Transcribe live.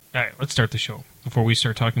All right, let's start the show before we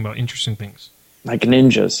start talking about interesting things. Like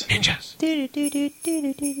ninjas. Ninjas.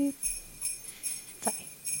 Do-do-do-do-do-do-do. Sorry.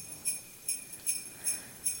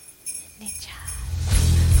 Ninja.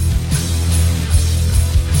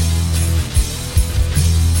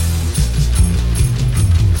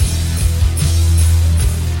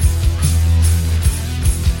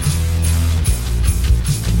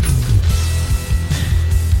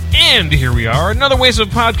 And here we are, another Ways of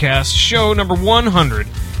Podcast, show number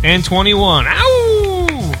 121.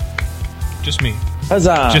 Ow! Just me.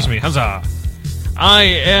 Huzzah! Just me. Huzzah. I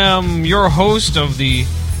am your host of the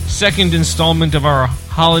second installment of our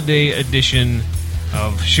holiday edition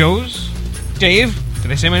of shows. Dave.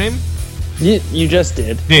 Did I say my name? You just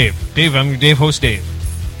did. Dave. I'm your Dave, host Dave.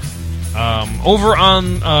 Over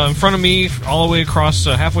on in front of me, all the way across,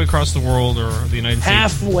 halfway across the world, or the United States.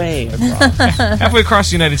 Halfway across. Halfway across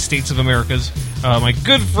the United States of Americas. My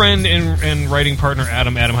good friend and writing partner,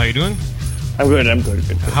 Adam. Adam, how you doing? I'm good.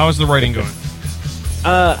 How's the writing going?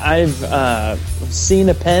 I've seen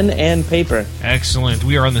a pen and paper. Excellent.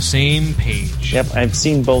 We are on the same page. Yep, I've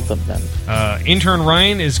seen both of them. Intern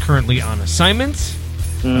Ryan is currently on assignment.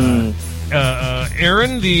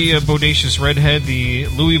 Aaron, the bodacious redhead, the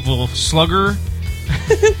Louisville slugger,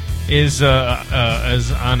 is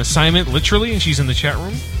on assignment, literally, and she's in the chat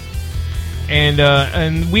room.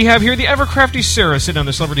 And we have here the ever crafty Sarah sitting on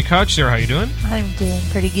the celebrity couch. Sarah, how you doing? I'm doing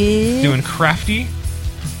pretty good. Doing crafty.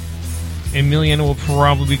 And Miliana will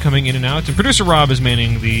probably be coming in and out. And producer Rob is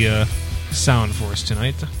manning the sound for us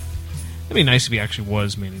tonight. It'd be nice if he actually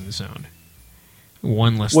was manning the sound.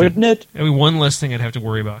 Wouldn't it? That'd be one less thing I'd have to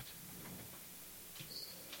worry about.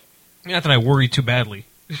 Not that I worry too badly.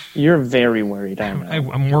 You're very worried, I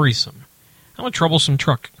know. I'm worrisome. I'm a troublesome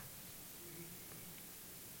truck.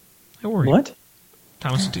 I worry. What?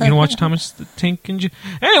 Thomas, you gonna watch Thomas the Tank Engine?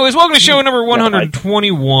 Anyways, welcome to show number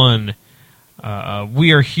 121.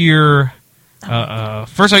 We are here.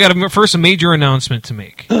 First, I got a major announcement to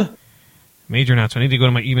make. Major announcement. I need to go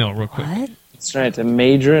to my email real quick. What? That's right, a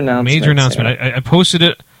major announcement. Major announcement. I posted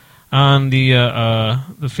it on the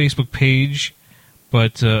Facebook page,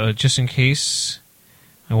 but just in case,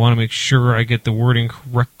 I want to make sure I get the wording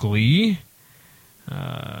correctly.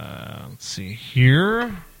 Let's see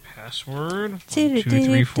here. Password 1, 2,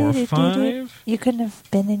 3, 4, 5. You couldn't have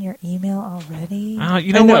been in your email already.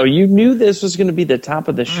 You know what? You knew this was going to be the top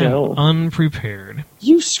of the show. I'm unprepared.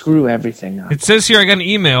 You screw everything up. It says here, I got an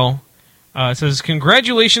email. It says,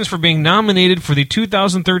 congratulations for being nominated for the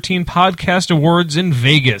 2013 Podcast Awards in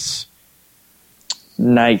Vegas.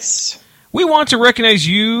 Nice. We want to recognize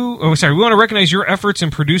we want to recognize your efforts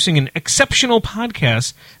in producing an exceptional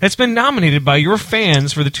podcast that's been nominated by your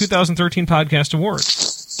fans for the 2013 Podcast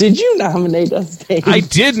Awards. Did you nominate us, Dave? I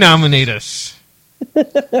did nominate us.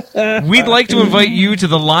 We'd like to invite you to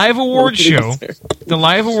the live award show. The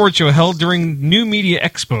live award show held during New Media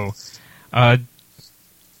Expo.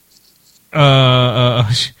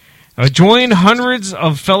 Join hundreds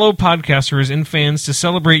of fellow podcasters and fans to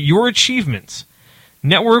celebrate your achievements.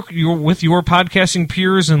 Network with your podcasting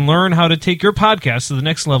peers and learn how to take your podcast to the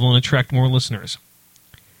next level and attract more listeners.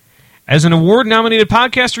 As an award-nominated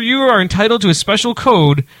podcaster, you are entitled to a special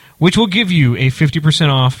code which will give you a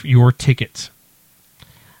 50% off your ticket.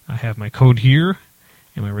 I have my code here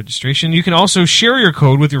and my registration. You can also share your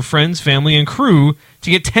code with your friends, family, and crew to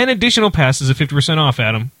get 10 additional passes at 50% off,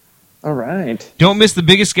 Adam. All right. Don't miss the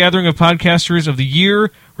biggest gathering of podcasters of the year.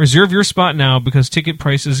 Reserve your spot now because ticket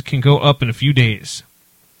prices can go up in a few days.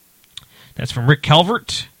 That's from Rick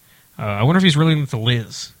Calvert. I wonder if he's related to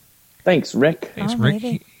Liz. Thanks, Rick. Thanks, Oh, Rick.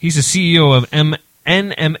 maybe. He's the CEO of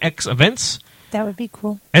NMX Events. That would be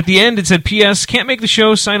cool. At the end, it said, P.S. Can't make the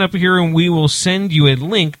show? Sign up here and we will send you a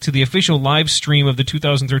link to the official live stream of the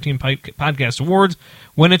 2013 Podcast Awards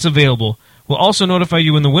when it's available. We'll also notify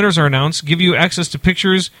you when the winners are announced, give you access to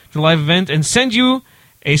pictures to the live event, and send you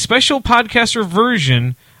a special podcaster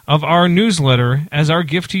version of our newsletter as our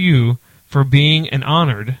gift to you for being an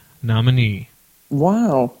honored nominee.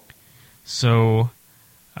 Wow. So,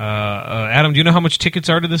 Adam, do you know how much tickets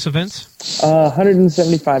are to this event?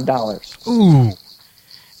 $175. Ooh.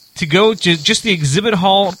 To go to just the exhibit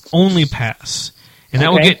hall only pass. And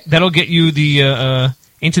Okay. that'll get you the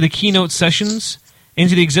into the keynote sessions,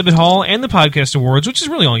 into the exhibit hall, and the podcast awards, which is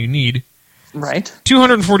really all you need. Right.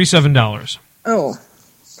 $247. Oh.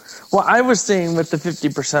 Well, I was saying with the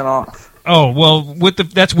 50% off. Oh, well,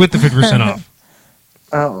 that's with the 50% off.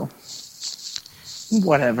 Oh.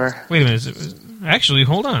 Whatever. Wait a minute. Actually,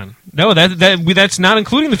 hold on. No, that's not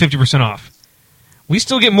including the 50% off. We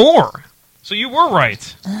still get more. So you were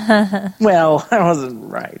right. Well, I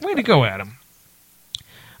wasn't right. Way to go, Adam.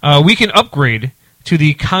 We can upgrade to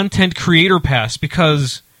the Content Creator Pass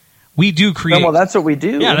because we do create. Well, that's what we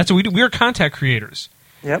do. Yeah, that's what we do. We are content creators.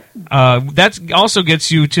 Yep. That also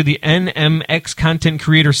gets you to the NMX Content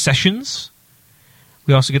Creator Sessions.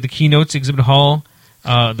 We also get the keynotes, exhibit hall,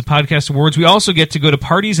 the podcast awards. We also get to go to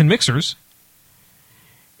parties and mixers,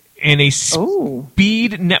 and a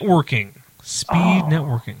speed networking.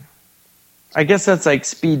 Networking. I guess that's like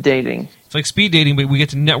speed dating. It's like speed dating, but we get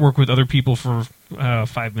to network with other people for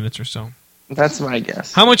 5 minutes or so. That's my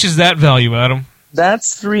guess. How much is that value, Adam?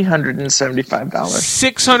 That's $375.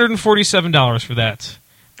 $647 for that.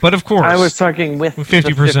 But of course, I was talking with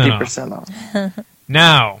 50% off.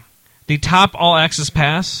 Now, the top All Access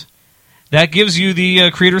Pass, that gives you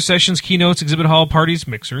the creator sessions, keynotes, exhibit hall, parties,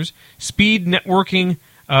 mixers, speed networking.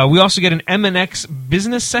 We also get an MNX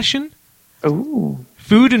business session. Ooh.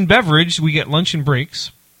 Food and beverage, we get lunch and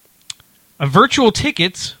breaks. A virtual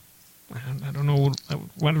ticket. I don't know. I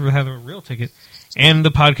wanted to have a real ticket. And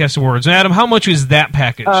the podcast awards. Adam, how much is that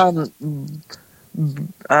package? After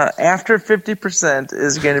 50%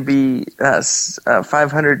 is going to be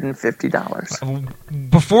 $550.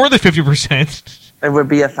 Before the 50%, it would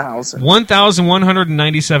be $1,000.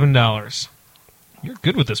 $1,197. You're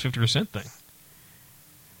good with this 50% thing.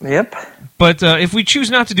 Yep. But if we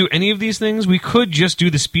choose not to do any of these things, we could just do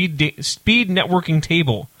the speed networking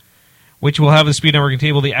table, which will have the speed networking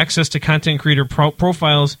table, the access to content creator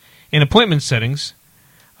profiles and appointment settings,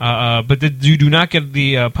 but you do not get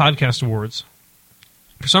the podcast awards.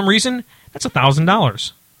 For some reason, that's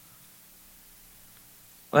 $1,000.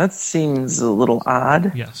 That seems a little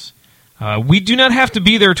odd. Yes. We do not have to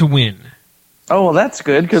be there to win. Oh, well, that's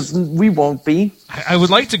good, because we won't be. I would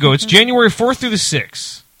like to go. It's January 4th through the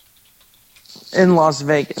 6th. In Las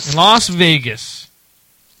Vegas. In Las Vegas.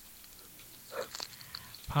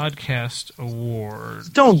 Podcast Awards.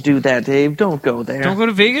 Don't do that, Dave. Don't go there. Don't go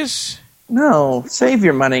to Vegas? No, save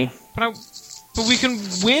your money. But we can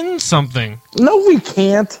win something. No, we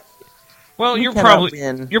can't. Well, We you're cannot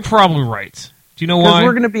win. probably right. Do you know Because why?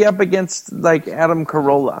 we're going to be up against, like, Adam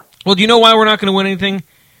Carolla. Well, do you know why we're not going to win anything?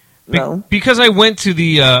 No. Because I went to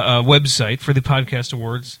the website for the Podcast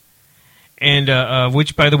Awards, and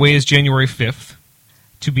which, by the way, is January 5th,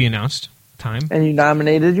 to be announced. Time. And you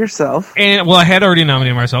nominated yourself. And well, I had already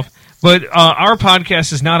nominated myself, but our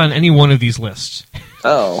podcast is not on any one of these lists.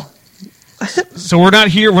 Oh. So we're not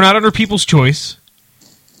here. We're not under People's Choice,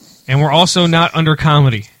 and we're also not under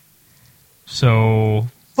comedy. So.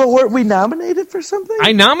 But were we nominated for something?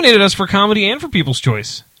 I nominated us for comedy and for People's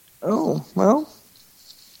Choice. Oh, well.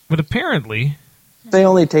 But apparently. They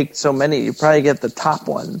only take so many. You probably get the top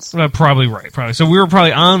ones. Probably right. Probably. So we were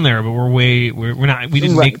probably on there, but we're not. We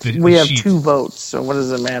didn't make the. We have sheet. 2 votes, so what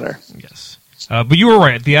does it matter? Yes, but you were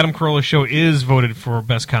right. The Adam Carolla Show is voted for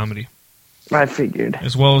best comedy. I figured.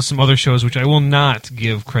 As well as some other shows, which I will not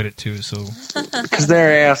give credit to. So because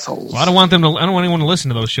they're assholes. Well, I don't want anyone to listen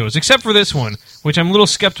to those shows, except for this one, which I'm a little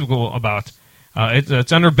skeptical about.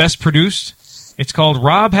 It's under Best Produced. It's called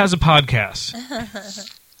Rob Has a Podcast.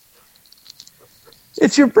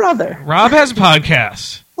 It's your brother. Rob has a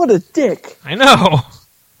podcast. What a dick. I know.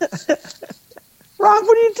 Rob,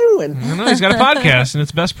 what are you doing? I know, he's got a podcast, and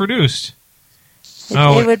it's Best Produced.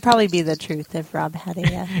 It would probably be the truth if Rob had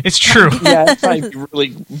a... It's true. Yeah, it's probably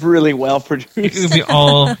really, really well produced. It would be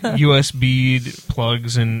all USB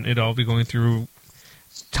plugs, and it'd all be going through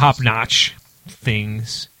top-notch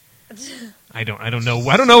things. I don't know.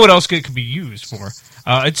 I don't know what else it could be used for.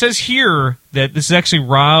 It says here that this is actually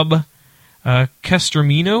Rob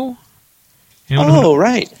Kestromino.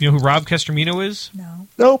 Right. You know who Rob Kestromino is? No.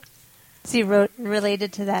 Nope. Is he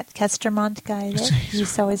related to that Kestermont guy that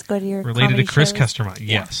used to always go to your related to Chris shows? Kestermont?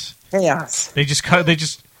 Yes. Chaos. They just cut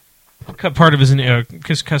part of his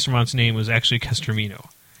Chris Kestermont's name was actually Kestromino.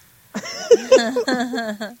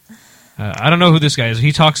 I don't know who this guy is.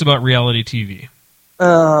 He talks about reality TV.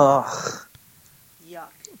 Ugh. Yuck.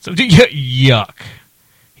 So yuck.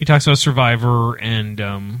 He talks about Survivor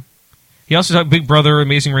and he also talks Big Brother,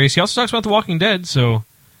 Amazing Race. He also talks about The Walking Dead. So,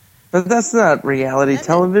 but that's not reality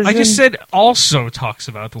television. I just said also talks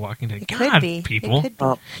about The Walking Dead. It God, could be. people. It could be.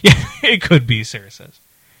 Oh, Yeah, it could be. Sarah says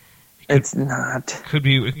it's not. could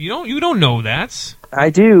be. You don't know that.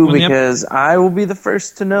 I do Well, because I will be the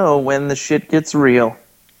first to know when the shit gets real.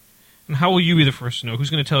 And how will you be the first to know? Who's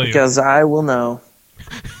going to tell you? Because I will know.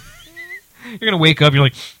 You're going to wake up. You're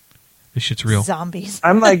like, this shit's real. Zombies.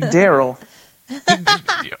 I'm like Daryl.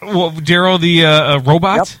 Well, Daryl the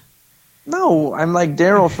robot. Yep. No, I'm like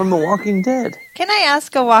Daryl from The Walking Dead. Can I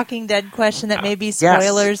ask a Walking Dead question that may be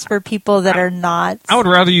spoilers for people that are not? I would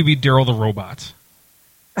rather you be Daryl the robot.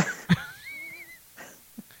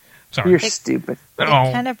 Sorry. You're stupid. It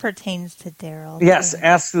Oh. kind of pertains to Daryl.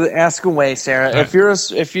 Yes, too. ask away, Sarah. Right.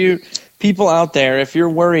 If you people out there, if you're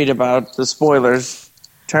worried about the spoilers,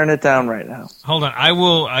 turn it down right now. Hold on.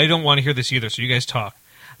 I don't want to hear this either, so you guys talk.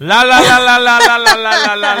 La la la la la la la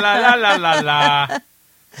la la la la la la.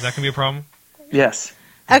 Is that going to be a problem? Yes.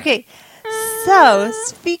 Okay, so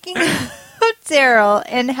speaking of Daryl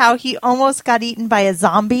and how he almost got eaten by a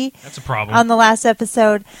zombie That's a problem. on the last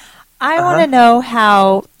episode, I want to know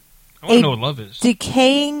how I want to know what love is.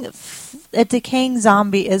 a decaying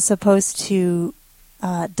zombie is supposed to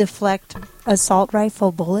deflect assault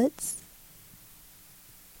rifle bullets.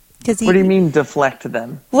 What do you mean deflect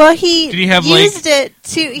them? Well, he Did he have, used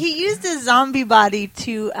he used his zombie body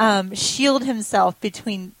to shield himself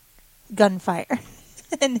between gunfire.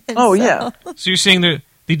 and himself. Oh, yeah. So you're saying the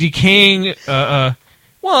decaying... well,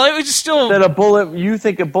 it was still... That you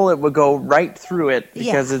think a bullet would go right through it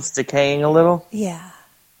because it's decaying a little? Yeah.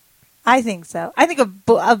 I think so. I think a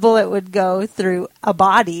bullet would go through a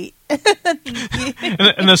body.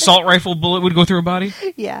 An assault rifle bullet would go through a body?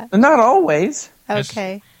 Yeah. Not always.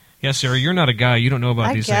 Okay. Yes, Sarah, you're not a guy. You don't know about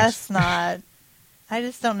I these guess things. not. I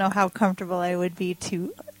just don't know how comfortable I would be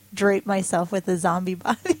to drape myself with a zombie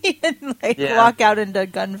body and walk out into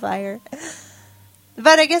gunfire.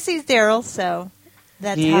 But I guess he's Daryl, so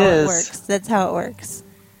that's how it works. That's how it works.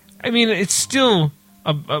 I mean, it's still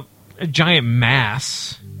a giant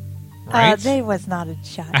mass, right? They was not a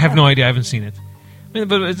shot. I have no idea. I haven't seen it. I mean,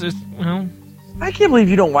 but it's I can't believe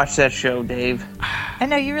you don't watch that show, Dave. I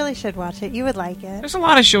know, you really should watch it. You would like it. there's a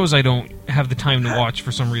lot of shows I don't have the time to watch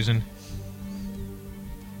for some reason.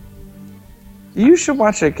 You should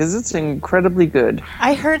watch it because it's incredibly good.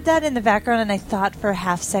 I heard that in the background, and I thought for a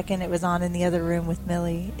half second it was on in the other room with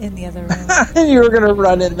Millie in the other room. And you were going to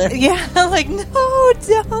run in there. Yeah, I'm like, no,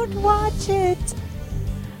 don't watch it.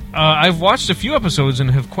 I've watched a few episodes and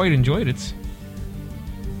have quite enjoyed it,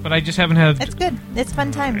 but I just haven't had. It's good. It's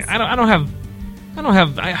fun times. I don't have.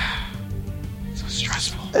 It's so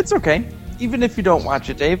stressful. It's okay. Even if you don't watch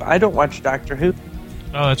it, Dave, I don't watch Doctor Who.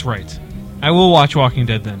 Oh, that's right. I will watch Walking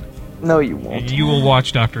Dead then. No, you won't. You will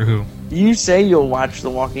watch Doctor Who. You say you'll watch The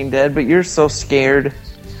Walking Dead, but you're so scared.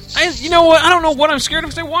 You know what? I don't know what I'm scared of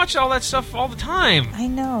because I watch all that stuff all the time. I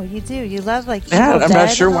know, you do. You love, Evil Yeah, I'm not Dead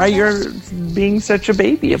sure and all why that. you're being such a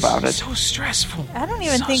baby about It's it. so stressful. I don't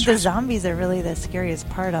even So think the stressful. zombies are really the scariest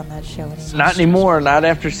part on that show anymore. Not anymore, not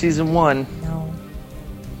after season 1. No.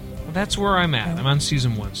 Well, that's where I'm at. I'm on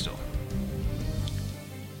season 1 still.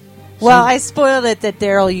 Well, I spoiled it that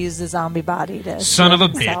Daryl used the zombie body to Son of a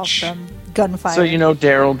shield himself bitch. from gunfire. So you know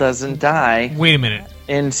Daryl doesn't die Wait a minute.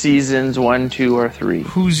 in seasons 1, 2, or 3.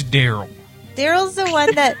 Who's Daryl? Daryl's the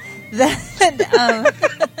one that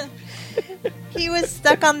he was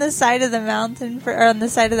stuck on the side of the mountain or on the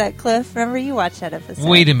side of that cliff. Remember, you watched that episode.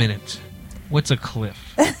 Wait a minute. What's a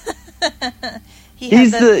cliff?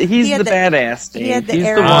 He's the badass, he had Dave. the He's the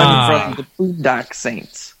arrow one on from the Boondock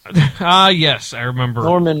Saints. Yes, I remember.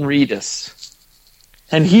 Norman Reedus.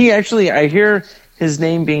 And he actually, I hear his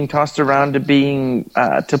name being tossed around to playing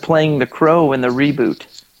the Crow in the reboot.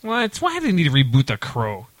 What? Why do they need to reboot The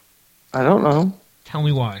Crow? I don't know. Tell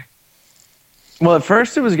me why. Well, at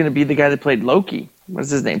first it was going to be the guy that played Loki.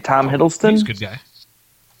 What's his name? Tom Hiddleston? He's a good guy.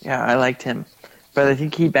 Yeah, I liked him. But I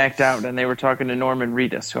think he backed out, and they were talking to Norman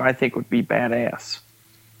Reedus, who I think would be badass.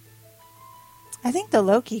 I think the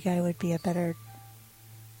Loki guy would be a better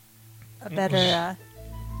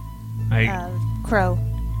Crow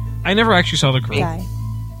I never actually saw The Crow. guy.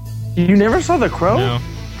 You never saw The Crow? No.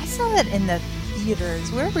 I saw that in the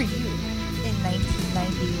theaters. Where were you in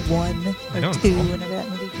 1991 I or don't 2, know. whenever that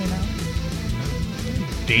movie came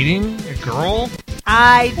out? Dating a girl?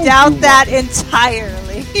 I doubt that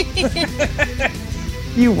entirely.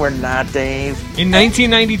 You were not, Dave. In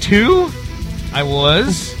 1992? I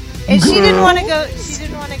was. And she didn't want to go. She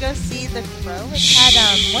didn't want to go see The Crow. It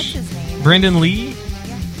had what's his name? Brendan Lee?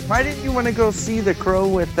 Why didn't you want to go see The Crow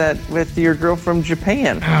with your girl from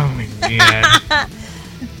Japan? Oh my god.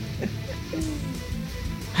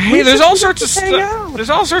 Hey, there's all sorts of hang stuff. out. There's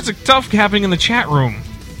all sorts of stuff happening in the chat room.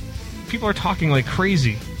 People are talking like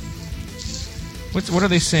crazy. What are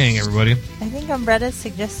they saying, everybody? I think Umbretta's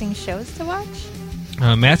suggesting shows to watch.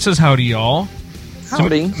 Matt says howdy, y'all.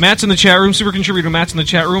 Howdy. Matt's in the chat room. Super contributor Matt's in the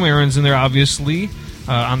chat room. Aaron's in there, obviously.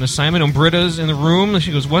 On the assignment. Umbritta's in the room.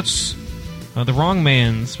 She goes, what's The Wrong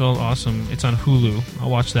Man? Spelled awesome. It's on Hulu. I'll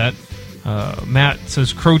watch that. Matt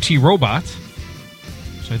says Crow T Robot.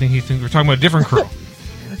 So I think he thinks we're talking about a different crow.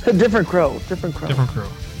 A different crow. Different crow. Different crow.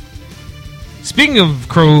 Speaking of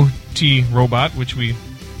Crow T Robot, which we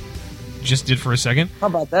just did for a second. How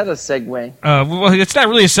about that, a segue? Well, it's not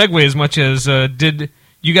really a segue as much as did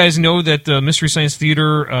You guys know that Mystery Science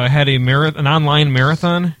Theater had an online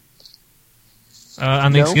marathon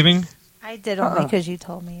on Thanksgiving? I did only because you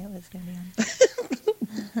told me it was going to be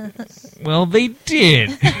on. Well, they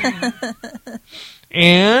did.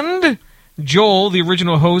 And Joel, the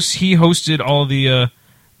original host, he hosted all the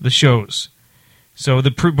shows. So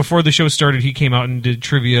before the show started, he came out and did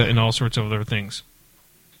trivia and all sorts of other things.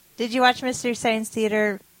 Did you watch Mystery Science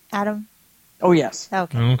Theater, Adam? Oh, yes.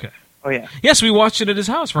 Okay. Oh, yeah. Yes, we watched it at his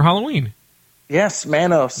house for Halloween. Yes,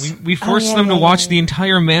 Manos. We forced them to watch the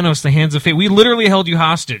entire Manos, The Hands of Fate. We literally held you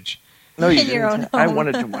hostage. No, you In your own didn't. home. I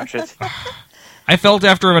wanted to watch it. I felt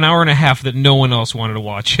after an hour and a half that no one else wanted to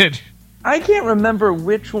watch it. I can't remember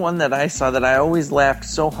which one that I saw that I always laughed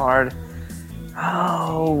so hard.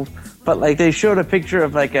 Oh, but like they showed a picture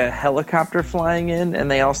of like a helicopter flying in, and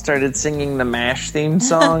they all started singing the MASH theme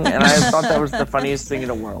song, and I thought that was the funniest thing in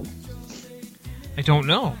the world. I don't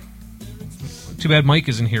know. Too bad Mike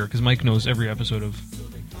isn't here, because Mike knows every episode of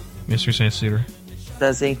Mystery Science Theater.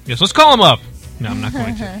 Does he? Yes, let's call him up. No, I'm not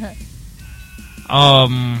going to.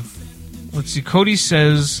 Let's see. Cody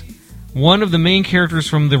says one of the main characters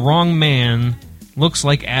from The Wrong Man looks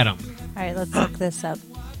like Adam. All right, let's look this up.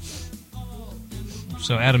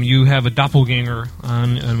 So, Adam, you have a doppelganger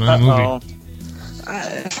on a movie.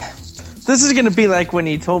 This is going to be like when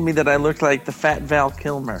he told me that I looked like the fat Val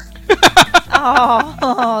Kilmer.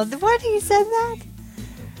 Oh, what? He said that?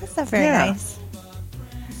 That's not very nice.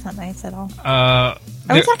 That's not nice at all. Are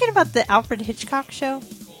we talking about the Alfred Hitchcock show?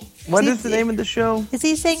 What is the name of the show? Is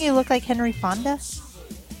he saying you look like Henry Fonda?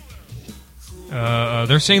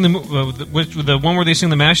 They're saying the one where they sing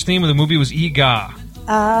the MASH theme of the movie was Ega.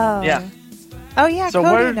 Oh. Yeah. Oh, yeah, So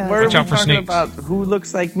Cody knows. where are we Watch out for talking snakes. about who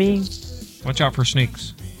looks like me? Watch out for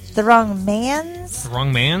snakes. The Wrong Man's? The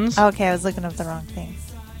Wrong Man's? Okay, I was looking up the wrong thing.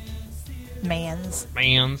 Man's.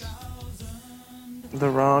 Man's. The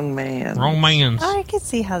Wrong Man. Wrong Man's. Oh, I could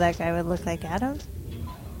see how that guy would look like Adam.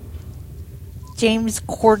 James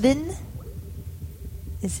Corden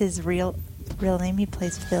is his real name. He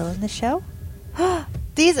plays Phil in the show.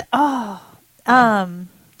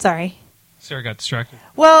 Sorry. Sarah got distracted.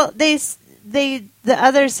 Well, the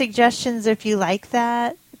other suggestions, if you like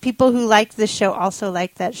that, people who like the show also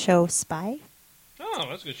like that show Spy Oh,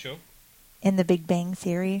 that's a good show. in The Big Bang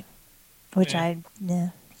Theory, which Yeah.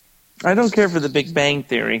 I don't care for the Big Bang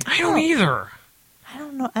Theory. I don't either. I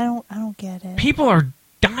don't know. I don't get it. People are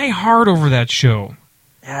die hard over that show.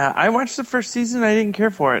 Yeah, I watched the first season. I didn't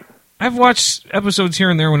care for it. I've watched episodes here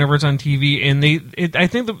and there whenever it's on TV, and I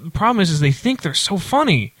think the problem is they think they're so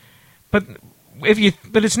funny, but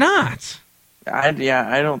it's not. I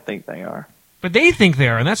don't think they are. But they think they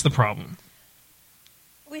are, and that's the problem.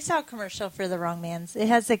 We saw a commercial for The Wrong Man's. It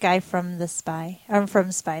has the guy from The Spy. I'm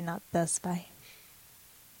from Spy, not The Spy.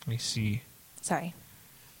 Let me see. Sorry.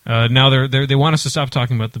 Now they want us to stop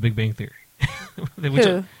talking about the Big Bang Theory.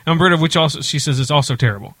 Who? Umberta, which also she says is also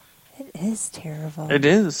terrible. It is terrible. It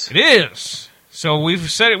is. It is. So we've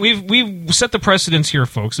set it. We've set the precedence here,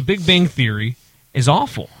 folks. The Big Bang Theory is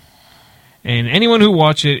awful, and anyone who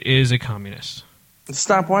watch it is a communist.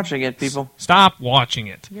 Stop watching it, people. Stop watching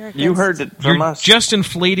it. You heard it from You're us. just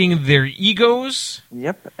inflating their egos.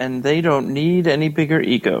 Yep, and they don't need any bigger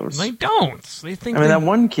egos. They don't. They think. I mean, that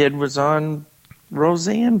one kid was on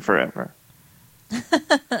Roseanne forever.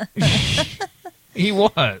 He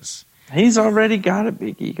was. He's already got a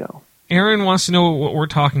big ego. Aaron wants to know what we're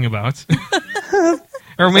talking about,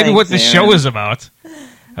 or maybe Thanks, what the show Aaron. is about.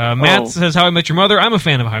 Matt says, "How I Met Your Mother." I'm a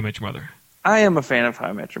fan of How I Met Your Mother. I am a fan of How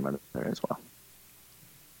I Met Your Mother as well.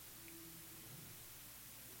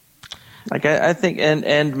 Like I think,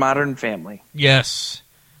 and Modern Family. Yes,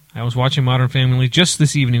 I was watching Modern Family just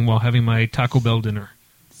this evening while having my Taco Bell dinner.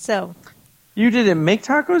 So, You didn't make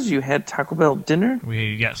tacos? You had Taco Bell dinner?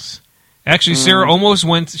 Yes. Actually, Sarah almost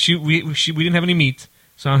went. We didn't have any meat,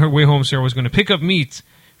 so on her way home, Sarah was going to pick up meat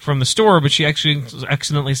from the store, but she actually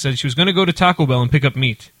accidentally said she was going to go to Taco Bell and pick up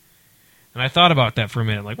meat. And I thought about that for a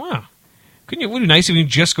minute, like, wow, would it be nice if you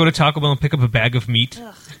just go to Taco Bell and pick up a bag of meat?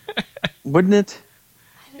 Wouldn't it?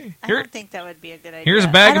 I don't think that would be a good idea. Here's a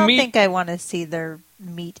bag of I meat. don't think I want to see their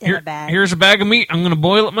meat in a bag. Here's a bag of meat. I'm going to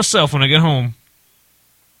boil it myself when I get home.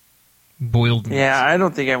 Boiled meat. Yeah, I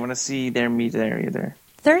don't think I want to see their meat there either.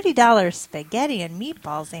 $30 spaghetti and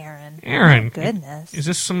meatballs, Aaron. Aaron, My goodness. Is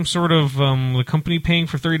this some sort of the company paying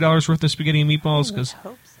for $30 worth of spaghetti and meatballs? Because I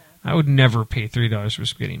hope so. I would never pay $30 for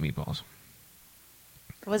spaghetti and meatballs.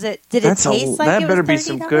 Was it? Did it taste like that it better was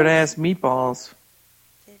be $30? some good ass meatballs.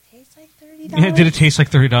 Did it taste like $30? Yeah, did it taste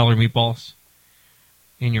like $30 meatballs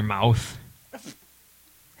in your mouth?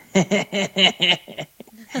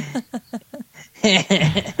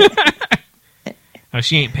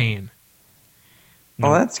 She ain't paying.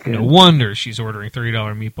 Oh, that's good. No wonder she's ordering $30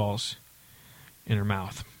 meatballs in her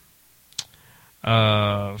mouth.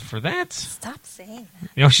 For that... Stop saying that.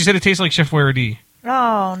 You know, she said it tastes like Chef Boyardee.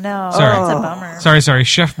 Oh, no. Sorry. That's a bummer. Sorry.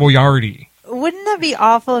 Chef Boyardee. Wouldn't that be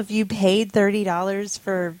awful if you paid $30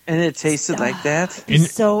 for... And it tasted like that? I'd be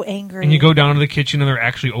so angry. And you go down to the kitchen and they're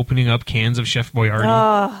actually opening up cans of Chef Boyardee.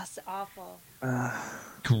 Oh, it's awful.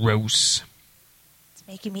 Gross. It's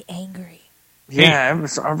making me angry. Yeah, I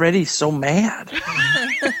was already so mad.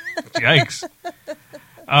 Yikes.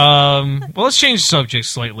 Well, let's change the subject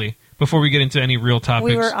slightly before we get into any real topics.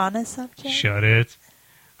 We were on a subject? Shut it.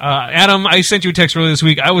 Adam, I sent you a text earlier this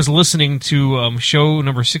week. I was listening to show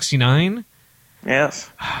number 69. Yes.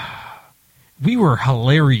 We were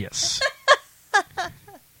hilarious.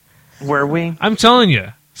 Were we? I'm telling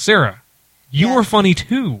you, Sarah, you Yes. were funny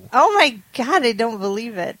too. Oh, my God, I don't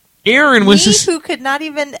believe it. Aaron was who could not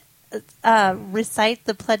even recite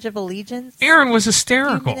the Pledge of Allegiance Aaron was a few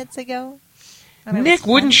hysterical. minutes ago. And it Nick was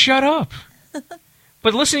wouldn't funny. shut up.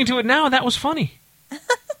 But listening to it now, that was funny.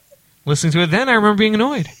 Listening to it then, I remember being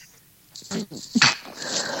annoyed.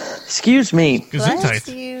 Excuse me. Gesundheit. Bless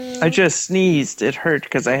you. I just sneezed. It hurt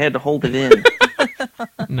because I had to hold it in.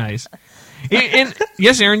 Nice. And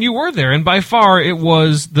yes, Aaron, you were there, and by far it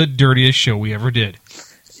was the dirtiest show we ever did.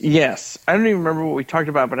 Yes. I don't even remember what we talked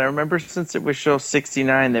about, but I remember since it was show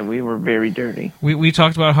 69 that we were very dirty. We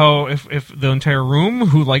talked about how if the entire room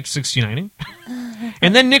who liked 69ing,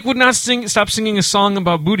 and then Nick would not stop singing a song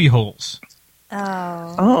about booty holes,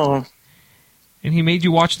 Oh. Oh. and he made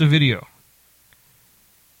you watch the video.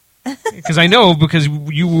 Because I know, because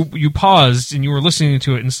you paused and you were listening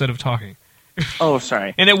to it instead of talking. Oh,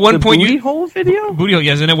 sorry. And at one the point booty you hole video? booty hole,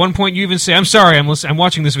 yes, and at one point you even say, "I'm sorry, I'm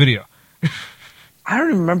watching this video." I don't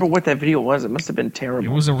even remember what that video was. It must have been It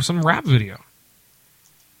terrible. was some rap video.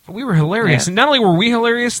 But we were hilarious. Yeah. And not only were we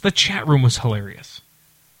hilarious, the chat room was hilarious.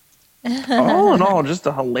 All in all, just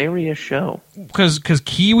a hilarious show. Because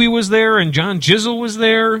Kiwi was there and John Jizzle was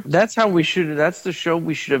there. That's how we should. That's the show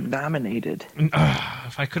we should have nominated. And,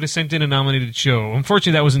 if I could have sent in a nominated show.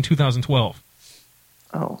 Unfortunately, that was in 2012.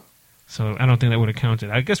 Oh, So I don't think that would have counted.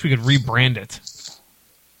 I guess we could rebrand it.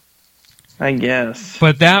 I guess.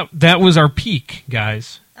 But that was our peak,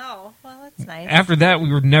 guys. Oh, well, that's nice. After that,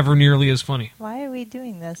 we were never nearly as funny. Why are we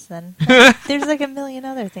doing this then? There's like a million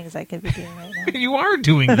other things I could be doing right You are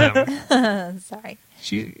doing them. now. Sorry.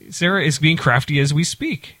 Sarah is being crafty as we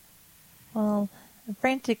speak. Well, I'm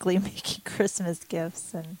frantically making Christmas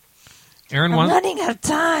gifts and Aaron I'm wants running out of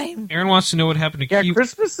time. Aaron wants to know what happened to Yeah, Kiwi.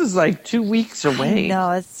 Christmas is like 2 weeks away. No,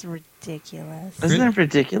 it's ridiculous. Isn't that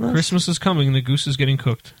ridiculous? Christmas is coming and the goose is getting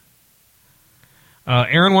cooked.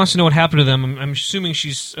 Aaron wants to know what happened to them. I'm assuming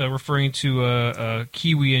she's referring to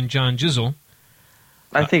Kiwi and John Jizzle.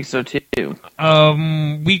 I think so too.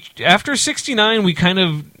 We after 69, we kind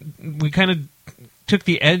of took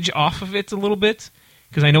the edge off of it a little bit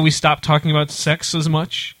because I know we stopped talking about sex as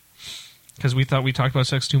much because we thought we talked about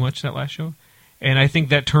sex too much that last show, and I think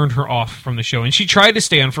that turned her off from the show. And she tried to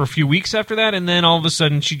stay on for a few weeks after that, and then all of a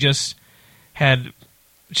sudden she was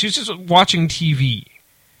just watching TV.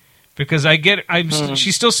 Because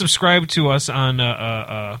she's still subscribed to us on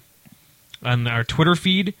our Twitter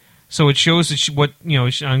feed, so it shows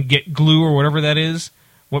that on Get Glue or whatever that is,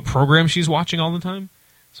 what program she's watching all the time.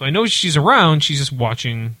 So I know she's around. She's just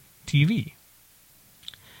watching TV.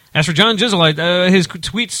 As for John Jizzle, his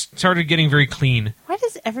tweets started getting very clean. Why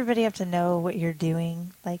does everybody have to know what you're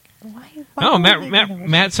doing? Like, why Oh, do they know what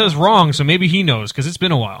Matt you're says doing? wrong, so maybe he knows because it's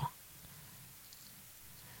been a while.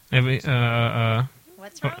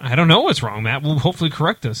 What's wrong? I don't know what's wrong. Matt will hopefully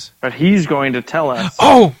correct us. But he's going to tell us.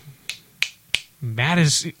 Oh, Matt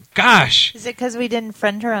is. Gosh. Is it because we didn't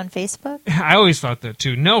friend her on Facebook? I always thought that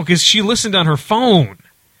too. No, because she listened on her phone,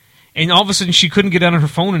 and all of a sudden she couldn't get on her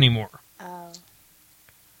phone anymore. Oh.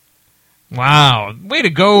 Wow, way to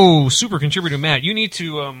go, super contributor Matt. You need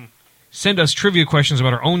to send us trivia questions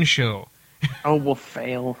about our own show. Oh, we'll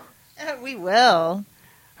fail. We will.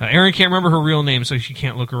 Erin can't remember her real name, so she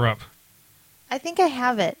can't look her up. I think I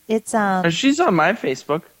have it. It's She's on my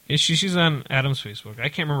Facebook. She's on Adam's Facebook. I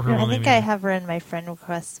can't remember her I real think name. I have her in my friend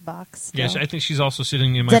request box. Yes, still. I think she's also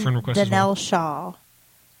sitting in my friend request as well. Danelle Shaw.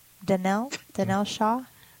 Danelle Shaw?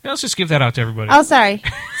 Yeah, let's just give that out to everybody. Oh, sorry.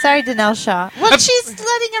 Sorry, Danelle Shaw. Well, she's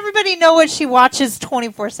letting everybody know what she watches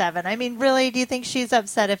 24/7. I mean, really, do you think she's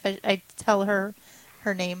upset if I tell her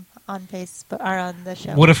name on Facebook or on the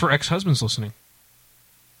show? What if her ex-husband's listening?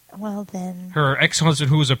 Well, then. Her ex-husband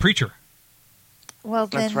who was a preacher. Well,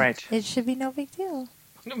 then. That's right. It should be no big deal.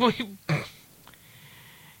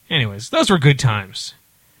 Anyways, those were good times.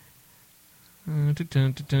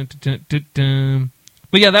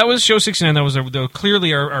 But yeah, that was show 69. That was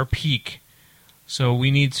clearly our peak. So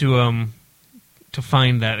we need to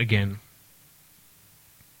find that again.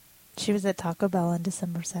 She was at Taco Bell on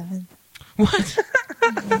December 7th. What?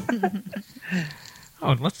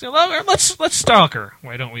 Oh, let's stalk her.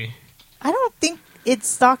 Why don't we? I don't think it's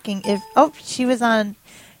stalking. She was at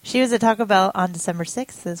Taco Bell on December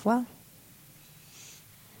 6th as well.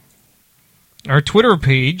 Our Twitter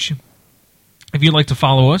page, if you'd like to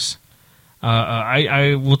follow us,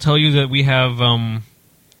 I will tell you that we have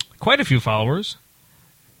quite a few followers.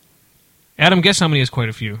 Adam, guess how many is quite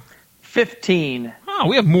a few? 15. Oh,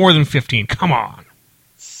 we have more than 15. Come on.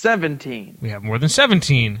 17. We have more than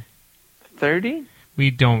 17. 30? We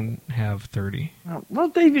don't have 30. Oh, well,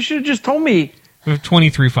 Dave, you should have just told me. We have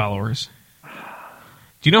 23 followers. Do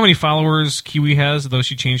you know how many followers Kiwi has, though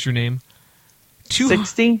she changed her name?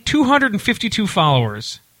 60? 252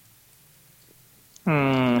 followers.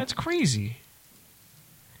 Hmm. That's crazy.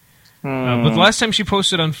 But the last time she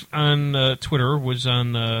posted on Twitter was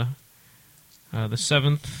on the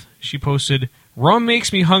 7th. She posted, "Rum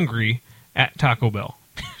makes me hungry at Taco Bell."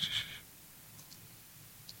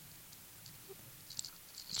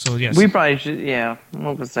 So, yes. We probably should, yeah.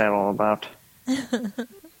 What was that all about?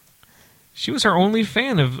 She was our only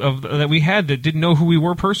fan of that we had that didn't know who we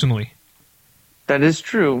were personally. That is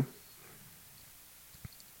true.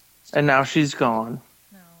 And now she's gone.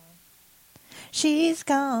 No. She's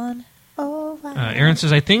gone. Oh, wow. Aaron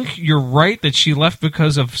says, "I think you're right that she left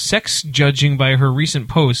because of sex judging by her recent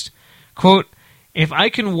post. Quote, if I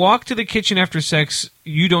can walk to the kitchen after sex,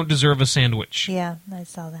 you don't deserve a sandwich." Yeah, I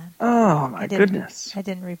saw that. Oh, my goodness. I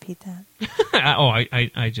didn't repeat that.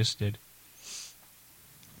 I just did.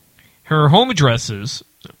 Her home address is...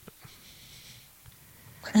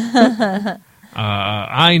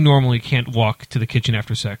 I normally can't walk to the kitchen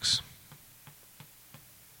after sex.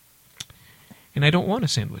 And I don't want a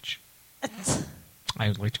sandwich. I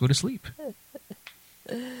would like to go to sleep.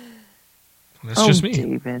 That's just me.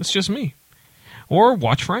 David. That's just me. Or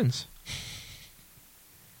watch Friends.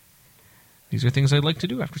 These are things I'd like to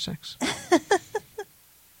do after sex.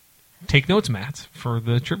 Take notes, Matt, for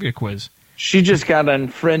the trivia quiz. She just got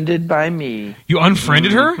unfriended by me. You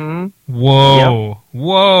unfriended her? Mm-hmm. Whoa. Yep.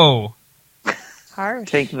 Whoa. Harsh.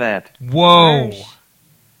 Take that. Whoa. Harsh.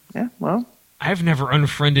 Yeah, well. I've never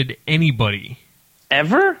unfriended anybody.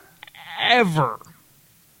 Ever? Ever.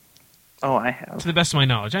 Oh, I have. To the best of my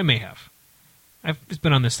knowledge. I may have. I've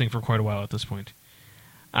been on this thing for quite a while at this point.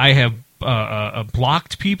 I have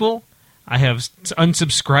blocked people. I have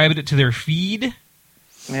unsubscribed it to their feed.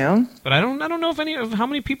 Yeah. But I don't know how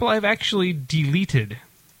many people I've actually deleted.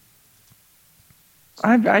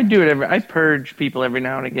 I do it I purge people every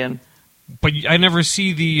now and again. But I never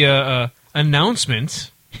see the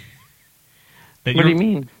announcement. What do you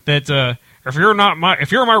mean? That if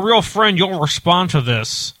you're my real friend, you'll respond to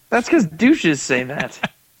this. That's because douches say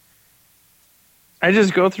that. I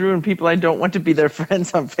just go through and people I don't want to be their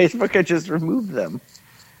friends on Facebook, I just remove them.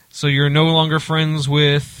 So you're no longer friends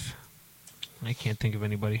with... I can't think of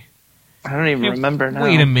anybody. I don't even remember now.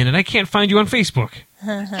 Wait a minute, I can't find you on Facebook.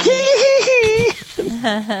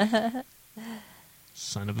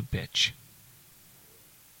 Son of a bitch.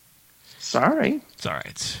 Sorry. It's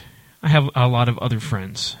alright. I have a lot of other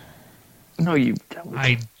friends. No, you don't.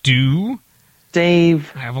 I do.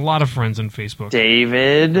 Dave. I have a lot of friends on Facebook.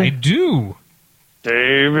 David. I do.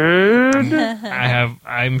 David.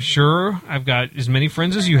 I'm sure I've got as many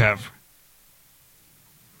friends as you have.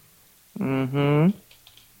 Mm-hmm.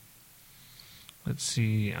 Let's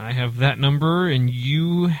see. I have that number, and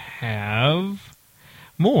you have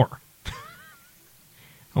more.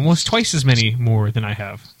 Almost twice as many more than I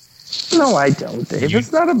have. No, I don't, Dave.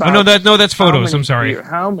 It's not about... Oh, no, that's photos. I'm sorry.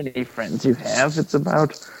 How many friends you have. It's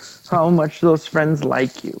about how much those friends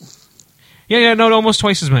like you. Yeah, no, almost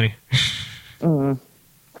twice as many. Mm.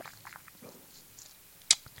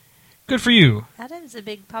 Good for you. Adam's a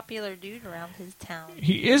big popular dude around his town.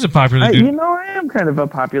 He is a popular dude. You know, I am kind of a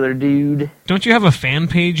popular dude. Don't you have a fan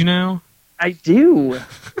page now? I do.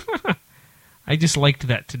 I just liked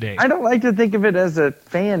that today. I don't like to think of it as a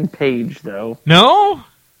fan page, though. No?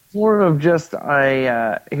 More of just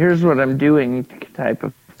here's what I'm doing type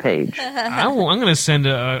of page. I'm going to send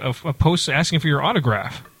a post asking for your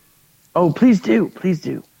autograph. Oh, please do. Please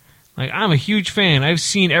do. Like, I'm a huge fan. I've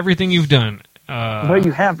seen everything you've done. Well,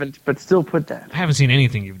 you haven't, but still put that. I haven't seen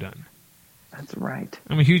anything you've done. That's right.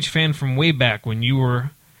 I'm a huge fan from way back when you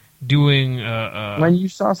were doing... when you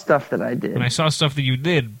saw stuff that I did. When I saw stuff that you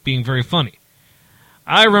did being very funny.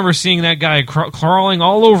 I remember seeing that guy crawling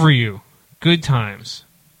all over you. Good times.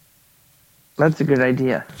 That's a good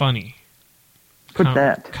idea. Funny. Put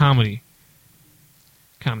that. Comedy.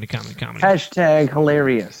 Comedy. Hashtag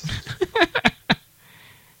hilarious.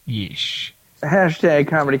 Yeesh. Hashtag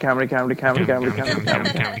comedy.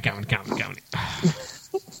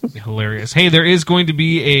 Hilarious. Hey, there is going to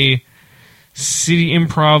be a City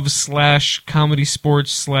Improv / Comedy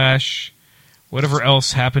Sports / whatever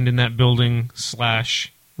else happened in that building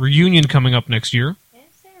 / reunion coming up next year.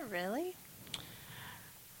 Is there really?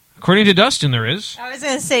 According to Dustin, there is. I was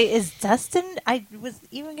going to say, is Dustin? I was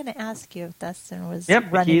even going to ask you if Dustin was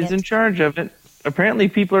Yep, running he's it. in charge of it. Apparently,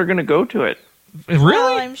 people are going to go to it. Really?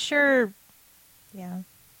 Well, I'm sure. Yeah.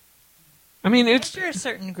 I mean, I'm it's sure a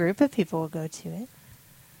certain group of people will go to it.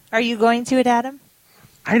 Are you going to it, Adam?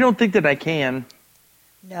 I don't think that I can.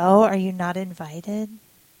 No, are you not invited?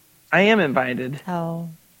 I am invited. Oh.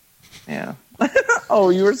 Yeah. Oh,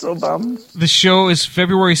 you were so bummed. the show is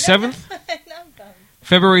February 7th.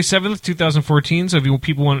 February 7th, 2014. So if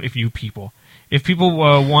people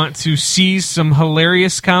want to see some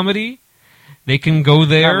hilarious comedy, they can go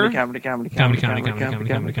there. Comedy.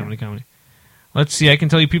 Let's see. I can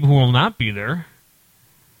tell you people who will not be there.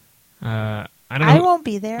 I don't know. I won't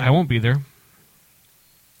be there. I won't be there.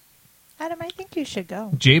 Adam, I think you should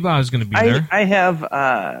go. J-Ba is going to be there. I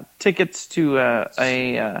have tickets to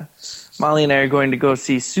Molly and I are going to go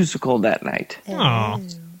see Seussical that night. Aw.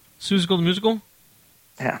 Seussical the musical?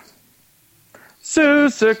 Yeah.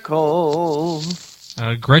 Seussical.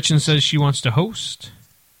 Gretchen says she wants to host.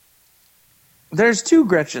 There's two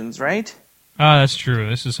Gretchens, right? That's true.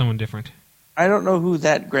 This is someone different. I don't know who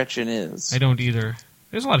that Gretchen is. I don't either.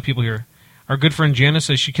 There's a lot of people here. Our good friend Jana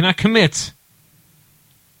says she cannot commit.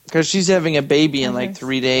 Because she's having a baby in like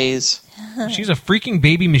 3 days. She's a freaking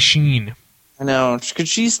baby machine. I know. Could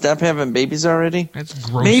she stop having babies already? That's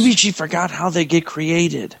gross. Maybe she forgot how they get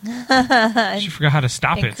created. She forgot how to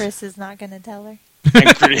stop And it. Chris is not going to tell her.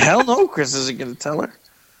 Hell no, Chris isn't going to tell her.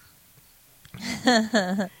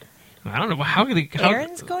 I don't know. How could they...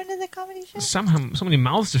 Aaron's going to the comedy show? Somehow, so many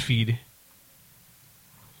mouths to feed.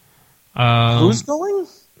 Who's going?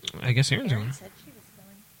 I guess Aaron's going. Aaron said she was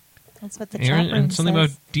going. That's what the Aaron chat room and something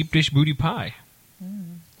says. about deep dish booty pie.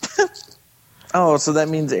 Oh, so that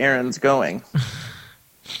means Aaron's going.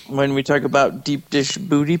 When we talk about deep dish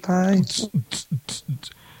booty pie?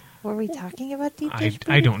 Were we talking about deep dish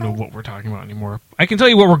I don't know what we're talking about anymore. I can tell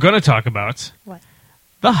you what we're going to talk about. What?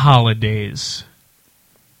 The holidays.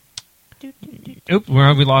 Oop, where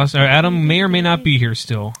have we lost? Adam may or may not be here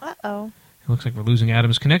still. Uh-oh. It looks like we're losing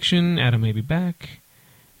Adam's connection. Adam may be back.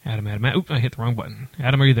 Adam. Oop, I hit the wrong button.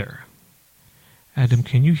 Adam, are you there? Adam,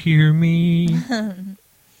 can you hear me?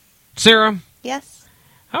 Sarah, Yes,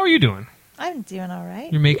 how are you doing? I'm doing all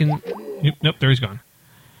right. You're making... Nope, there he's gone.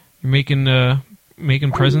 You're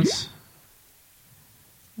making presents?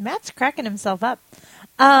 Matt's cracking himself up.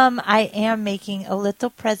 I am making a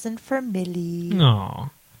little present for Millie.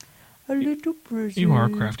 No. A little present. You are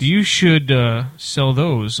crafty. You should sell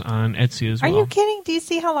those on Etsy as well. Are you kidding? Do you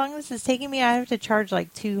see how long this is taking me? I have to charge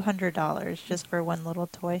like $200 just for one little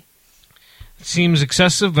toy. It seems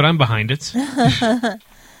excessive, but I'm behind it.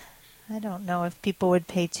 I don't know if people would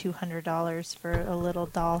pay $200 for a little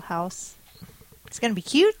dollhouse. It's going to be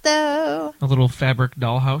cute, though. A little fabric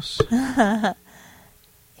dollhouse.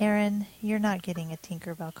 Aaron, you're not getting a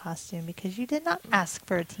Tinkerbell costume because you did not ask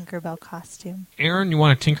for a Tinkerbell costume. Aaron, you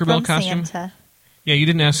want a Tinkerbell From costume? Santa. Yeah, you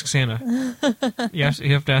didn't ask Santa. Yes,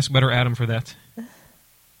 you have to ask Better Adam for that.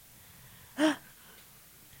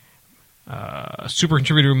 Super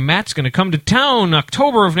contributor Matt's going to come to town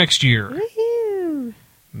October of next year. Woohoo!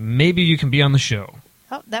 Maybe you can be on the show.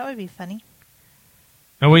 Oh, that would be funny.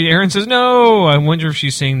 Oh wait, Aaron says no. I wonder if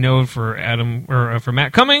she's saying no for Adam or for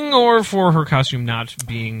Matt coming, or for her costume not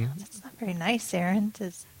being. That's not very nice, Aaron,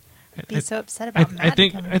 to be so upset about Matt I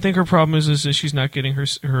think coming. I think her problem is that she's not getting her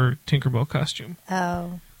Tinkerbell costume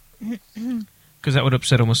Oh. because that would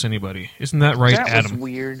upset almost anybody. Isn't that right, That Adam? was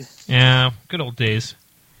weird. Yeah, good old days.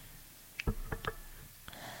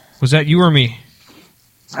 Was that you or me?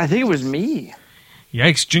 I think it was me.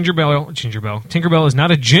 Yikes! Tinkerbell is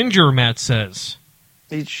not a ginger. Matt says.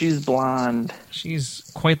 She's blonde. She's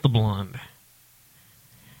quite the blonde.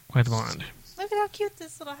 Quite the blonde. Look at how cute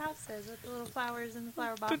this little house is with the little flowers in the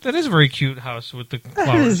flower box. That is a very cute house with the That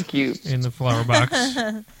flowers is cute. in the flower box.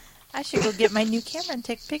 I should go get my new camera and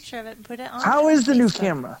take a picture of it and put it on. How is the new Facebook.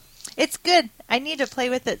 camera? It's good. I need to play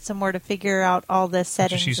with it some more to figure out all the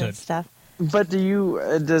settings she said. and stuff. But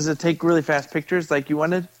does it take really fast pictures like you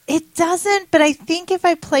wanted? It doesn't, but I think if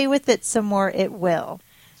I play with it some more, it will.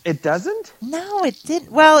 It doesn't? No, it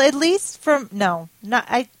didn't. Well, at least from no. No.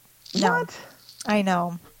 What? I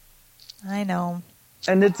know.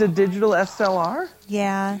 And it's a digital SLR?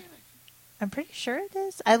 Yeah. I'm pretty sure it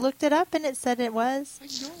is. I looked it up and it said it was.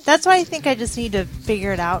 That's why I think I just need to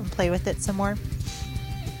figure it out and play with it some more.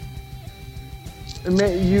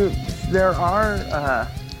 There are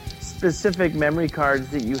specific memory cards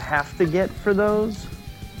that you have to get for those.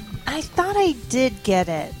 I thought I did get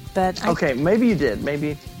it, but okay, maybe you did,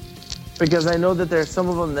 maybe because I know that there's some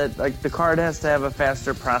of them that like the card has to have a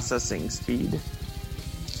faster processing speed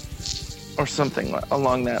or something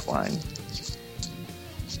along that line.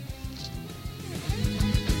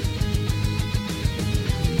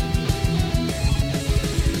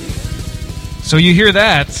 So you hear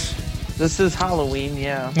that? This is Halloween,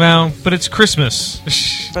 yeah. Well, but it's Christmas.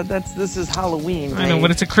 But this is Halloween. I know, but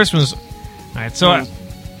it's a Christmas. All right, so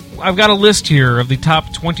I've got a list here of the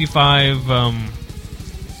top 25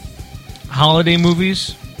 holiday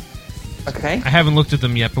movies. Okay. I haven't looked at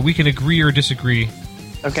them yet, but we can agree or disagree.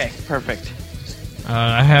 Okay, perfect.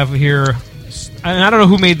 I have here, and I don't know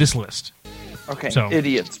who made this list. Okay, so,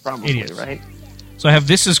 idiots, probably, right? So I have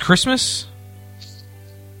This Is Christmas.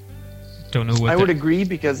 Don't know what I would agree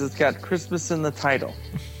because it's got Christmas in the title.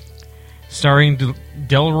 Starring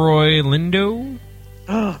Delroy Lindo,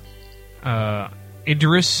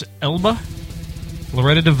 Idris Elba,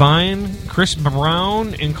 Loretta Devine, Chris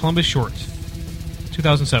Brown, and Columbus Short.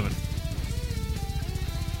 2007.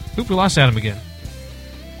 Oop, we lost Adam again.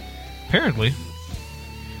 Apparently.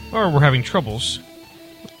 Or we're having troubles.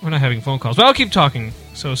 We're not having phone calls. But I'll keep talking.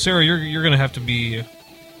 So, Sarah, you're going to have to be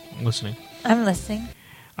listening. I'm listening.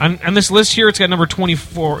 On this list here, it's got number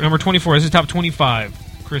 24. Number 24 is the top 25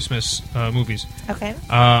 Christmas movies. Okay.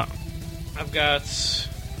 I've got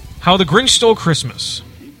How the Grinch Stole Christmas.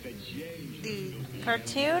 The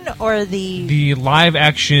cartoon or the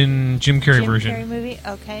live-action Jim Carrey version? Jim Carrey movie.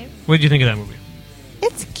 Okay. What did you think of that movie?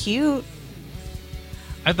 It's cute.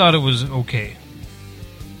 I thought it was okay.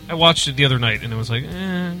 I watched it the other night and it was like,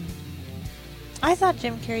 eh. I thought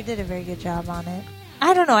Jim Carrey did a very good job on it.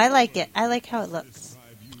 I don't know. I like it. I like how it looks.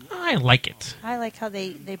 I like it. I like how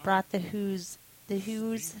they brought the Who's in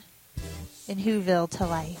Whoville to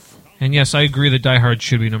life. And yes, I agree that Die Hard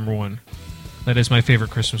should be number one. That is my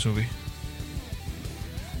favorite Christmas movie.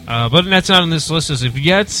 But that's not on this list as of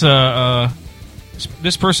yet.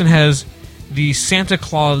 This person has the Santa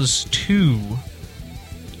Claus 2.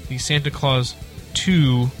 The Santa Claus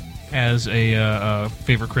 2 as a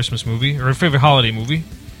favorite Christmas movie, or a favorite holiday movie.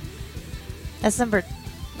 That's number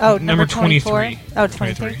 23. Oh,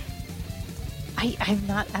 23. I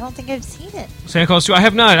don't think I've seen it. Santa Claus 2. I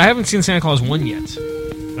have not. I haven't seen Santa Claus 1 yet.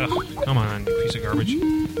 Ugh, come on, you piece of garbage.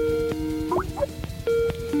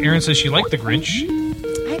 Erin says she liked The Grinch.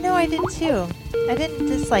 I know, I did too. I didn't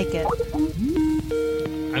dislike it.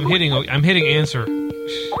 I'm hitting answer.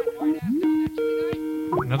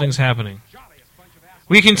 Nothing's happening.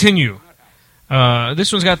 We continue.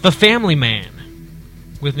 This one's got The Family Man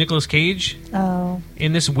with Nicolas Cage. Oh.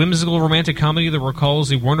 In this whimsical romantic comedy that recalls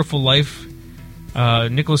the wonderful life,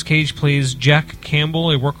 Nicolas Cage plays Jack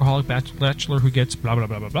Campbell, a workaholic bachelor who gets blah, blah,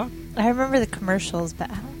 blah, blah, blah. I remember the commercials,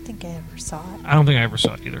 but I don't think I ever saw it. I don't think I ever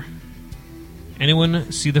saw it either.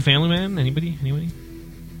 Anyone see The Family Man? Anybody?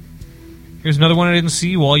 Here's another one I didn't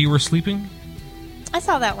see while you were sleeping. I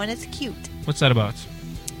saw that one. It's cute. What's that about?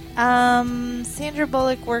 Sandra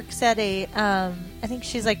Bullock works at a, I think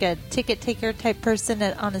she's like a ticket taker type person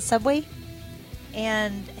on a subway.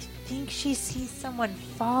 And I think she sees someone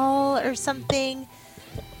fall or something.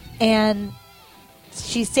 And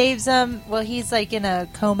she saves him. Well, he's like in a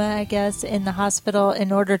coma, I guess, in the hospital.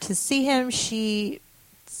 In order to see him, she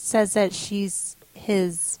says that she's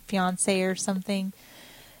his fiance or something.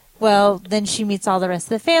 Well, then she meets all the rest of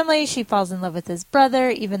the family. She falls in love with his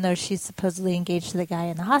brother, even though she's supposedly engaged to the guy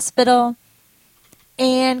in the hospital.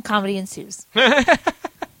 And comedy ensues. I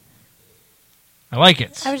like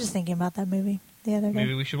it. I was just thinking about that movie the other day.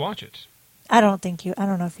 Maybe we should watch it. I don't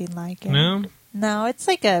know if you'd like it. No? No, it's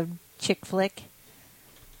like a chick flick.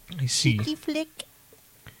 I see. Chicky flick.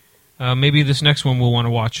 Maybe this next one we'll want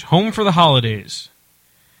to watch. Home for the Holidays.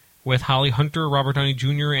 With Holly Hunter, Robert Downey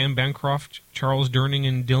Jr., Anne Bancroft, Charles Durning,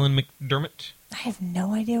 and Dylan McDermott. I have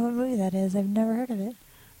no idea what movie that is. I've never heard of it.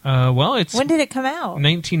 Well, it's... When did it come out?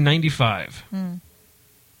 1995.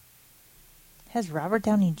 Has Robert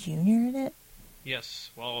Downey Jr. in it?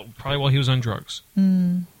 Yes. Well, probably while he was on drugs.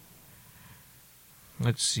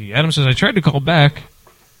 Let's see. Adam says, I tried to call back.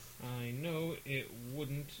 I know it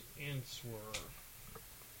wouldn't answer.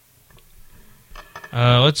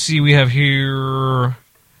 Let's see. We have here...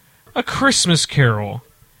 A Christmas Carol.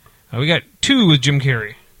 We got 2 with Jim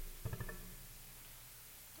Carrey.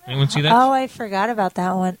 Anyone see that? Oh, I forgot about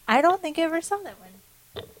that one. I don't think I ever saw that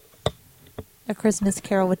one. A Christmas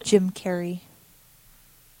Carol with Jim Carrey.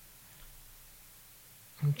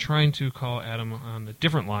 I'm trying to call Adam on a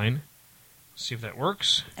different line. See if that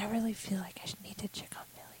works. I really feel like I need to check on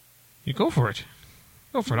Billy. You go for it.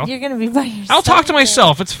 Go for it. You're going to be by yourself. I'll talk to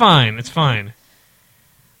myself. It's fine. It's fine.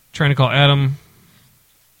 Trying to call Adam.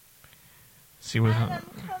 See what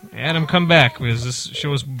Adam, come back, because this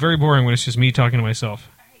show is very boring when it's just me talking to myself.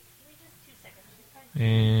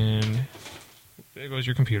 And there goes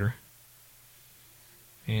your computer.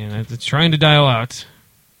 And it's trying to dial out.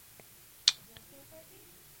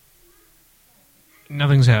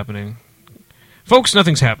 Nothing's happening. Folks,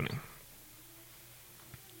 nothing's happening.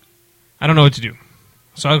 I don't know what to do.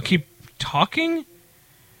 So I'll keep talking.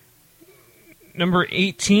 Number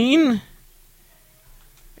 18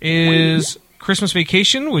 is Christmas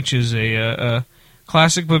Vacation, which is a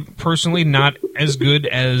classic, but personally not as good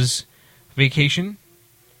as Vacation.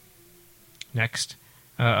 Next.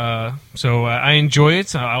 So I enjoy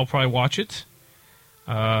it. I'll probably watch it.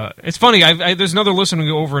 It's funny. There's another list I'm going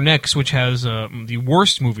to go over next, which has the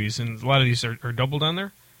worst movies, and a lot of these are doubled on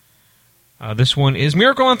there. This one is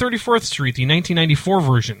Miracle on 34th Street, the 1994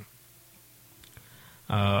 version.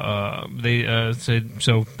 They said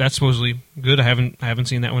so. That's supposedly good. I haven't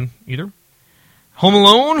seen that one either. Home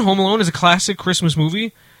Alone. Home Alone is a classic Christmas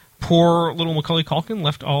movie. Poor little Macaulay Culkin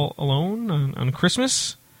left all alone on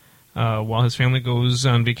Christmas while his family goes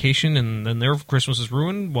on vacation, and then their Christmas is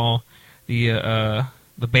ruined while the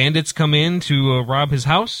bandits come in to rob his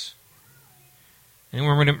house.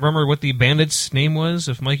 Anyone remember what the bandit's name was?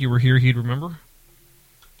 If Mikey were here, he'd remember.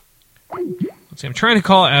 Let's see. I'm trying to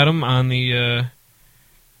call Adam on the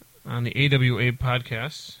AWA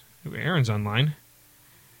podcast. Ooh, Aaron's online.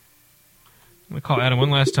 I'm going to call Adam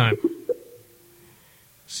one last time.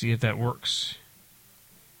 See if that works.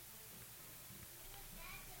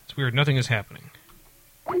 It's weird. Nothing is happening.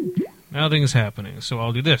 Nothing is happening. So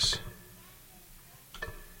I'll do this.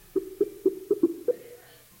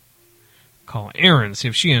 Call Aaron, see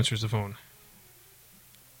if she answers the phone.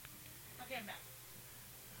 Okay, I'm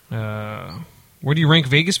back. Where do you rank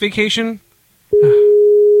Vegas Vacation?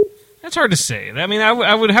 That's hard to say. I mean,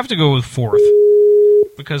 I would have to go with fourth.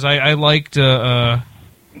 Because I liked... Hello?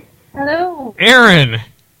 Aaron!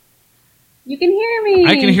 You can hear me!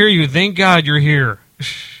 I can hear you. Thank God you're here.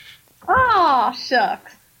 Aw,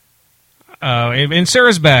 shucks. And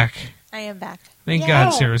Sarah's back. I am back. Thank Yeah. God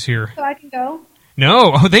Sarah's here. So I can go?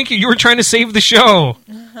 No, oh, thank you. You were trying to save the show.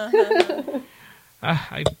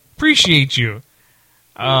 I appreciate you.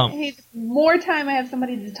 Hey, the more time I have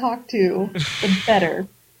somebody to talk to, the better.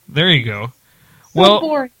 There you go. So Well,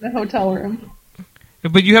 boring in the hotel room.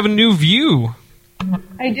 but you have a new view.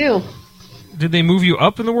 I do. Did they move you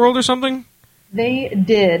up in the world or something? They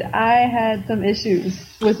did. I had some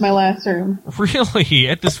issues with my last room. Really?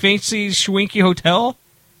 At this fancy schwinky hotel?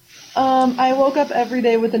 I woke up every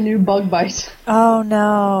day with a new bug bite. Oh,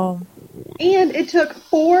 no. And it took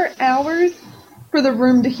 4 hours for the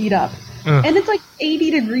room to heat up. Ugh. And it's like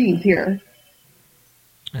 80 degrees here.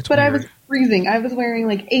 That's But weird. I was freezing. I was wearing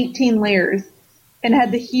like 18 layers and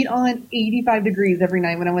had the heat on 85 degrees every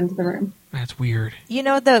night when I went to the room. That's weird. You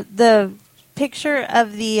know, the picture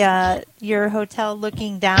of the your hotel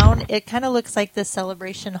looking down, it kind of looks like the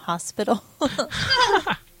Celebration Hospital.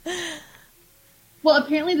 Well,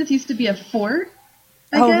 apparently this used to be a fort,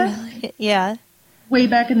 I guess, really? Yeah. way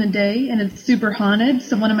back in the day, and it's super haunted.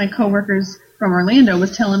 So one of my coworkers from Orlando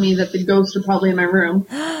was telling me that the ghosts are probably in my room.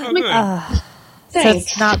 Oh, good. So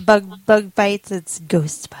it's not bug bites, it's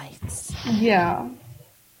ghost bites. Yeah.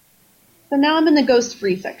 So now I'm in the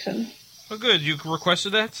ghost-free section. Oh, good. You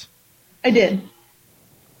requested that? I did.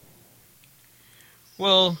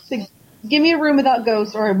 Well, So give me a room without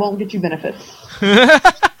ghosts or I won't get you benefits.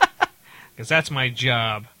 because that's my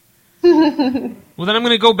job. Well, then I'm going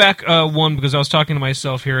to go back one because I was talking to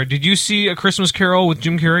myself here. Did you see A Christmas Carol with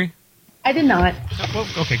Jim Carrey? I did not. Well,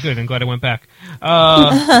 okay, good. I'm glad I went back.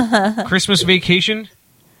 Christmas Vacation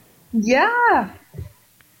Yeah.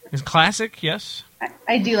 is classic, yes.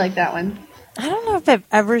 I do like that one. I don't know if I've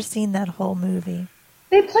ever seen that whole movie.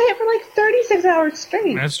 They play it for like 36 hours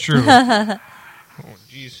straight. That's true. Oh,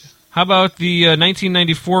 jeez. How about the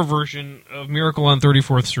 1994 version of Miracle on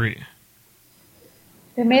 34th Street?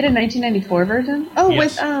 They made a 1994 version? Oh,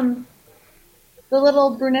 Yes. with the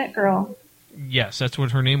little brunette girl. Yes, that's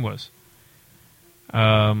what her name was.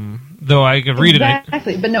 Though I could read it.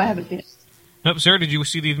 Exactly, but no, I haven't seen it. Nope, Sarah, did you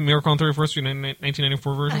see the Miracle on 34th Street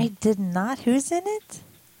 1994 version? I did not. Who's in it?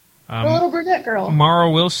 The little brunette girl. Mara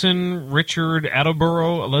Wilson, Richard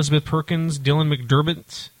Attleboro, Elizabeth Perkins, Dylan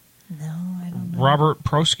McDermott, No, I don't know. Robert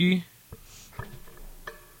Prosky.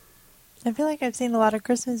 I feel like I've seen a lot of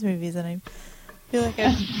Christmas movies, and I feel like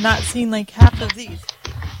I've not seen like half of these.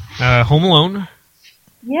 Home Alone.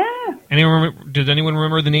 Yeah. Did anyone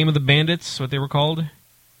remember the name of the bandits? What they were called?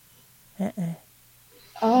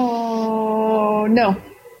 Oh, no.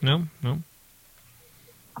 No. No.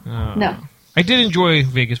 I did enjoy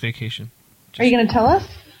Vegas Vacation. Are you going to tell us?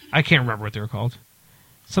 I can't remember what they were called.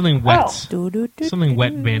 Something wet. Oh. Something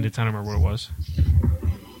wet bandits. I don't remember what it was.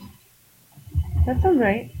 That sounds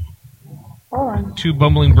right. Hold on. Two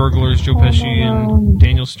bumbling burglars, Joe Pesci and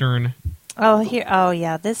Daniel Stern. Oh, here. Oh,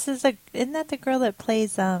 yeah. This is isn't that the girl that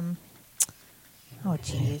plays, oh,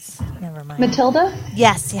 jeez. Never mind. Matilda?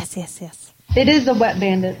 Yes. It is the Wet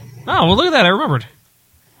Bandit. Oh, well, look at that. I remembered.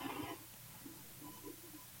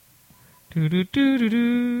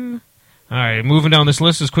 All right, moving down this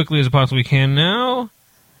list as quickly as I possibly can now.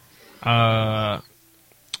 I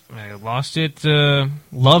lost it.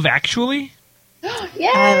 Love Actually? Yay!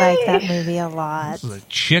 I like that movie a lot. This is a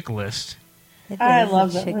chick list. I is love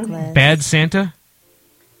a that chick movie. list. Bad Santa?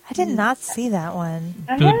 I did not see that one.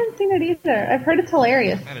 I haven't seen it either. I've heard it's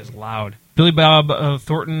hilarious. That is loud. Billy Bob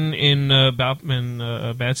Thornton in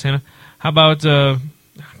Bad Santa. How about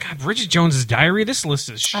Bridget Jones's Diary? This list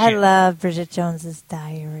is shit. I love Bridget Jones's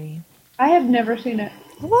Diary. I have never seen it.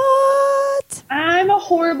 What? I'm a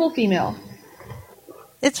horrible female.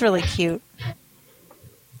 It's really cute.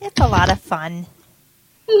 It's a lot of fun.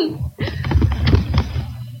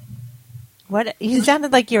 What? You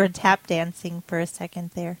sounded like you were tap dancing for a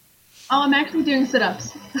second there. Oh, I'm actually doing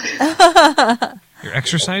sit-ups. You're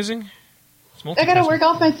exercising? I gotta work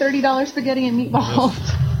off my $30 spaghetti and meatballs.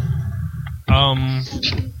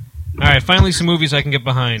 Alright, finally some movies I can get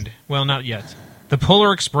behind. Well, not yet. The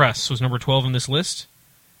Polar Express was number 12 on this list.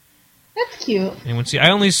 That's cute. Anyone see? I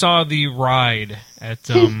only saw the ride at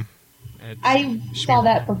I saw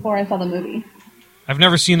that before I saw the movie. I've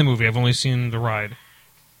never seen the movie. I've only seen the ride.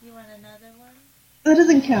 You want another one? That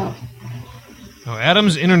doesn't count. Oh,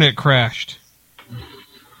 Adam's internet crashed.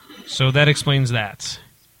 So that explains that.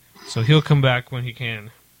 So he'll come back when he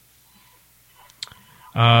can.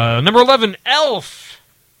 Number 11, Elf!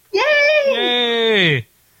 Yay! Yay!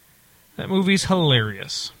 That movie's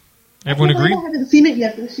hilarious. Everyone agree? I haven't seen it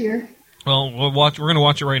yet this year. Well, we're going to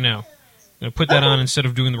watch it right now. I'm going to put that on instead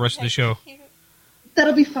of doing the rest of the show.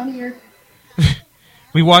 That'll be funnier.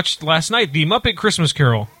 We watched last night The Muppet Christmas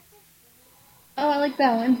Carol. Oh, I like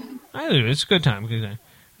that one. I do. It's a good time. Good time.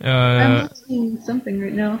 I'm watching something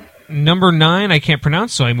right now. Number 9, I can't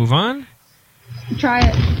pronounce, so I move on. Try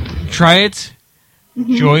it. Try it.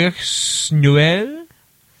 Joyeux Noël,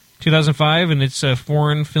 2005, and it's a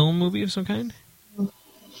foreign film movie of some kind?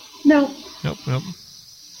 No. Nope.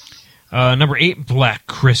 Number 8, Black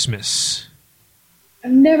Christmas.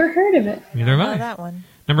 I've never heard of it. Neither have Oh, I. that one.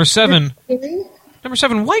 Number 7, Really?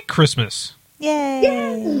 White Christmas.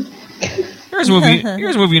 Yay! Here's a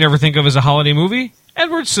movie you never think of as a holiday movie.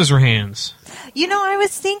 Edward Scissorhands. You know, I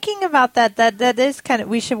was thinking about that. That is kind of.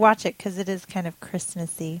 We should watch it because it is kind of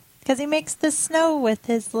Christmassy. Because he makes the snow with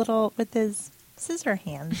his scissor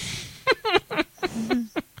hands.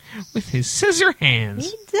 With his scissor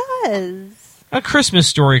hands. He does. A Christmas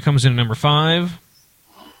Story comes in at number 5.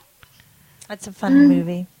 That's a fun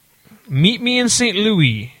movie. Meet Me in St.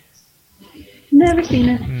 Louis. Never seen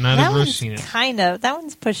it. Not That ever one's seen it. that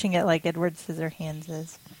one's pushing it like Edward Scissorhands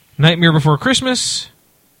is. Nightmare Before Christmas.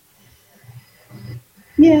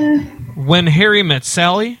 Yeah. When Harry Met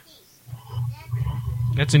Sally.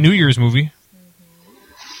 That's a New Year's movie.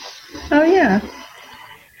 Oh, yeah.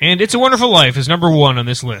 And It's a Wonderful Life is number 1 on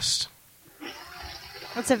this list.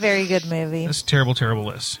 That's a very good movie. That's a terrible, terrible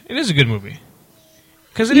list. It is a good movie.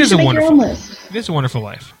 Because it You is should a make your wonderful own list. It is a Wonderful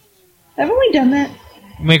Life. Haven't we done that?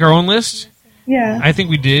 Make our own list? Yeah. I think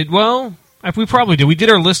we did. Well, we probably did. We did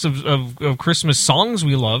our list of Christmas songs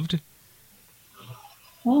we loved.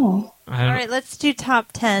 Oh. All right, let's do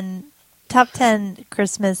top 10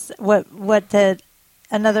 Christmas. What the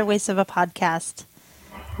Another Waste of a Podcast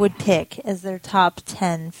would pick as their top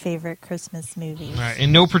 10 favorite Christmas movies. All right,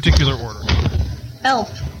 in no particular order.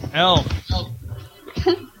 Elf. Elf.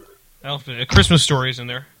 A Christmas Story is in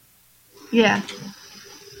there. Yeah.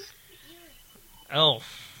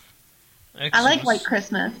 Elf. I like White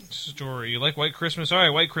Christmas. Story. You like White Christmas? All right,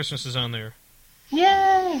 White Christmas is on there.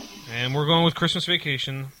 Yay! And we're going with Christmas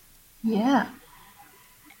Vacation. Yeah.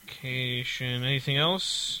 Vacation. Anything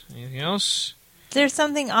else? Is there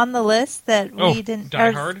something on the list that we didn't...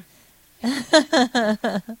 Die Hard. Die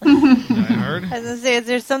Hard. I was going to say, is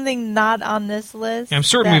there something not on this list? Yeah, I'm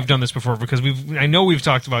certain we've done this before because I know we've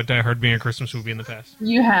talked about Die Hard being a Christmas movie in the past.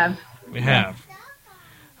 You have. We have.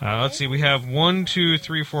 Let's see. We have 1, 2,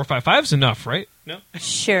 3, 4, 5. 5's enough, right? No.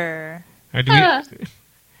 Sure. All right,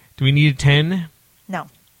 do we need 10? No.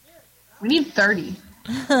 We need 30.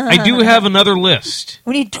 I do have another list.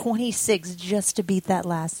 We need 26 just to beat that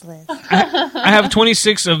last list. I have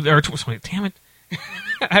 26 of... Or, damn it.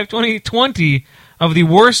 I have 20 of the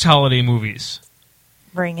worst holiday movies.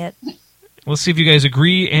 Bring it. Let's see if you guys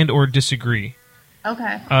agree and or disagree.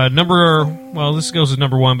 Okay. This goes as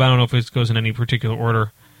number 1, but I don't know if it goes in any particular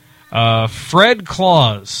order. Fred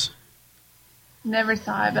Claus. Never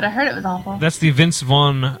saw it, but I heard it was awful. That's the Vince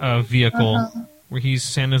Vaughn vehicle, where he's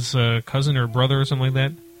Santa's cousin or brother or something like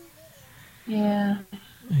that. Yeah.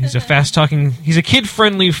 He's a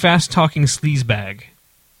kid-friendly, fast-talking sleazebag.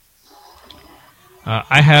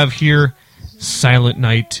 I have here Silent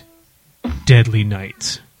Night, Deadly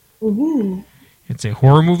Night. Ooh. It's a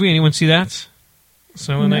horror movie. Anyone see that?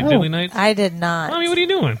 Silent Night, Deadly Night? I did not. Mommy, what are you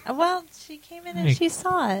doing? Well, she came in and she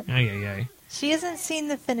saw it. Ay. She hasn't seen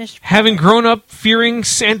the finished product. Having grown up fearing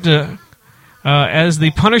Santa as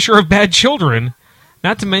the punisher of bad children,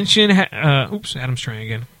 not to mention... oops, Adam's trying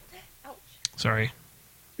again. Ouch. Sorry.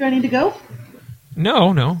 Do I need to go?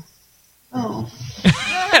 No. Oh.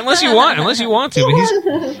 unless you want to,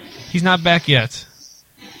 but he's not back yet.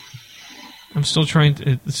 I'm still trying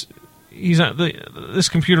to... He's not. This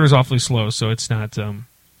computer is awfully slow, so it's not... I'm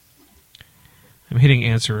hitting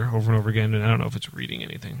answer over and over again, and I don't know if it's reading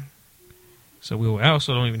anything. So I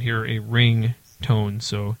also don't even hear a ring tone,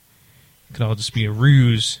 so it could all just be a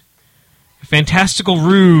ruse. A fantastical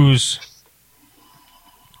ruse.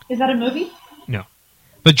 Is that a movie? No.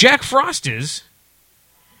 But Jack Frost is.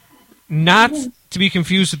 Not to be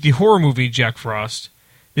confused with the horror movie Jack Frost.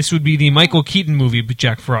 This would be the Michael Keaton movie,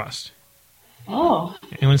 Jack Frost. Oh.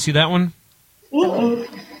 Anyone see that one? Uh-oh.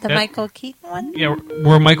 The Michael Keaton one? Yeah,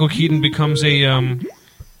 where Michael Keaton becomes a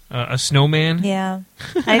snowman. Yeah.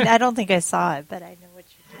 I don't think I saw it, but I know what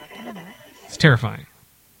you're talking about. It's terrifying.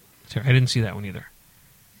 I didn't see that one either.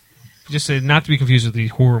 Just say not to be confused with the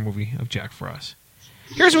horror movie of Jack Frost.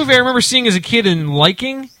 Here's a movie I remember seeing as a kid and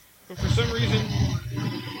liking, but for some reason...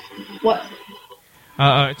 What?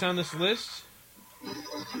 It's on this list.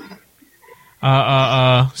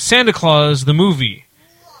 Santa Claus, the movie.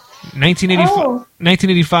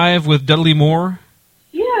 1985 with Dudley Moore.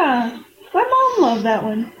 Yeah. My mom loved that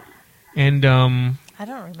one. And, I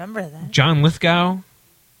don't remember that. John Lithgow.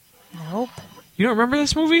 Nope. You don't remember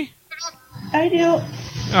this movie? I do.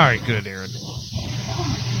 Alright, good, Aaron.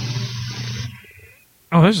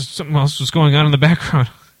 Oh, there's something else was going on in the background.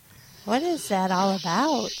 What is that all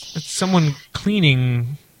about? It's someone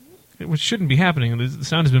cleaning, which shouldn't be happening. The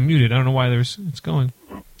sound has been muted. I don't know why it's going.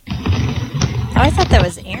 Oh, I thought that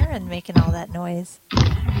was Aaron making all that noise.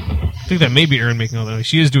 I think that may be Aaron making all that noise.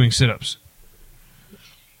 She is doing sit-ups.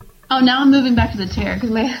 Oh, now I'm moving back to the chair because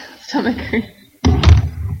my stomach hurts.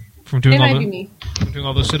 From doing It might be me. From doing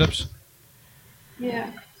all those sit-ups?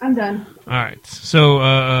 Yeah, I'm done. All right. So,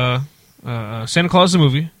 Santa Claus the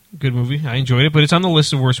movie. Good movie. I enjoyed it, but it's on the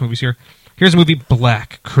list of worst movies here. Here's a movie,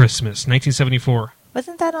 Black Christmas, 1974.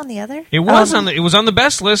 Wasn't that on the other? It was on the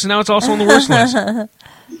best list, and now it's also on the worst list. Is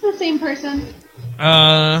this the same person?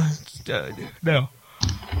 No.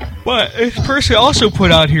 But this person also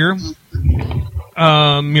put out here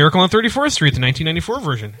Miracle on 34th Street, the 1994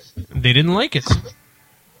 version. They didn't like it.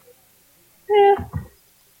 Yeah.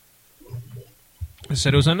 They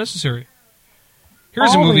said it was unnecessary.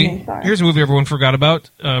 Here's a movie everyone forgot about.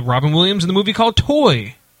 Robin Williams in the movie called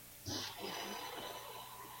Toy.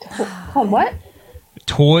 Called what? Oh,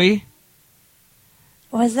 Toy.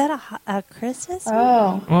 Was that a Christmas movie?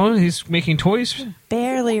 Oh. Well, he's making toys.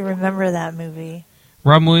 Barely remember that movie.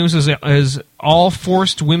 Robin Williams is all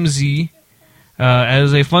forced whimsy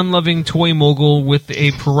as a fun-loving toy mogul with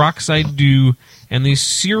a peroxide dew and the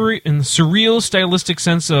surreal stylistic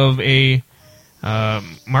sense of a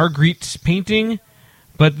Magritte painting.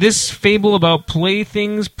 But this fable about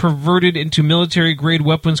playthings perverted into military-grade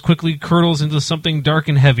weapons quickly curdles into something dark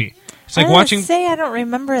and heavy. It's like I don't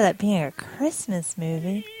remember that being a Christmas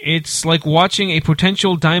movie. It's like watching a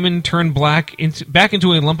potential diamond turn black back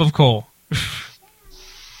into a lump of coal.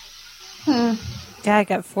 Yeah, I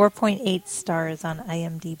got 4.8 stars on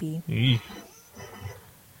IMDb. Eee.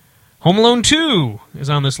 Home Alone 2 is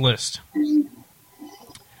on this list.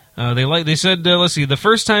 They said, let's see, the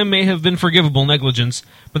first time may have been forgivable negligence,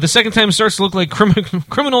 but the second time starts to look like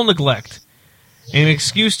criminal neglect. An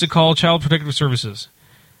excuse to call Child Protective Services.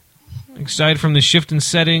 Aside from the shift in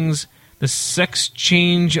settings, the sex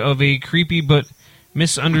change of a creepy but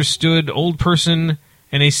misunderstood old person,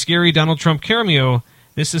 and a scary Donald Trump cameo,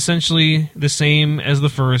 this is essentially the same as the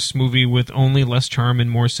first movie with only less charm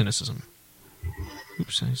and more cynicism.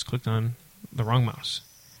 Oops, I just clicked on the wrong mouse.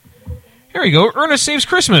 Here we go. Ernest Saves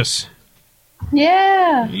Christmas.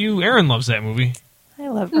 Yeah. Aaron loves that movie. I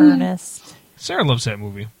love Ernest. Sarah loves that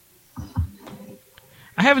movie.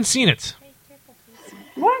 I haven't seen it.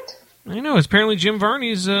 What? I know. Apparently Jim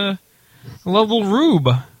Varney's a lovable rube.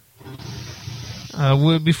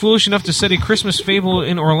 Would be foolish enough to set a Christmas fable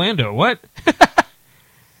in Orlando. What?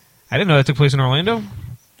 I didn't know that took place in Orlando.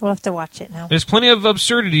 We'll have to watch it now. There's plenty of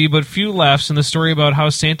absurdity, but few laughs in the story about how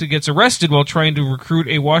Santa gets arrested while trying to recruit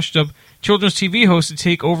a washed-up children's TV host to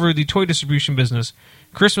take over the toy distribution business.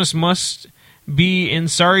 Christmas must be in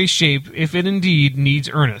sorry shape if it indeed needs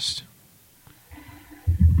earnest.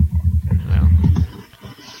 Well,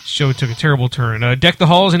 show took a terrible turn. Deck the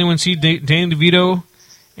Halls. Anyone see Danny DeVito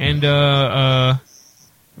and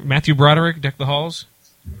Matthew Broderick? Deck the Halls.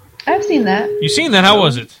 I've seen that. You seen that? How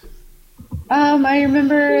was it? I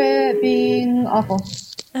remember it being awful.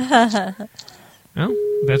 Well,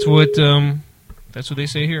 that's what they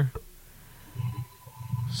say here.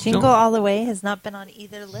 Jingle All the Way has not been on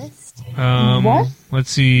either list. What? Let's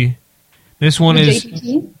see. This one The is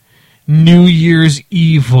JTT? New Year's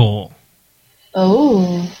Evil.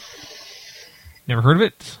 Oh. Never heard of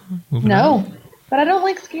it? Moving No. on. But I don't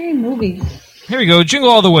like scary movies. Here we go. Jingle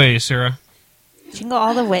All the Way, Sarah. Jingle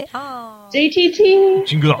All the Way. Oh. JTT.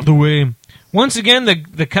 Jingle All the Way. Once again,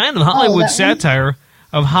 the kind of Hollywood that one? satire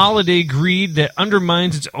of holiday greed that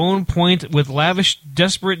undermines its own point with lavish,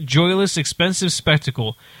 desperate, joyless, expensive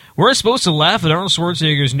spectacle. We're supposed to laugh at Arnold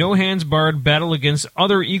Schwarzenegger's no-hands-barred battle against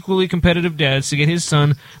other equally competitive dads to get his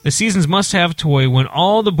son the season's must-have toy when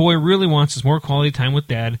all the boy really wants is more quality time with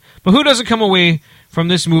dad. But who doesn't come away from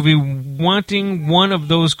this movie wanting one of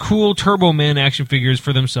those cool Turbo Man action figures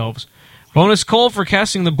for themselves? Bonus coal for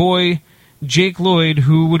casting the boy Jake Lloyd,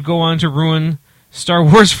 who would go on to ruin Star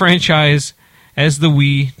Wars franchise as the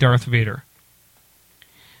wee Darth Vader.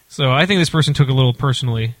 So I think this person took it a little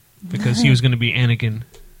personally because he was going to be Anakin.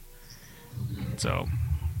 So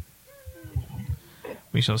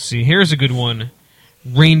we shall see. Here's a good one.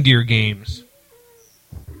 Reindeer Games.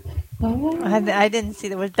 I didn't see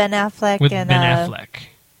that with Ben Affleck. With and, Ben Affleck.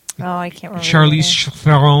 Oh, I can't remember. Charlize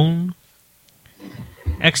Theron.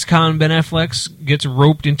 Ex-con Ben Affleck gets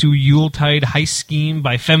roped into a Yuletide heist scheme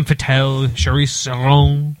by femme fatale Charlize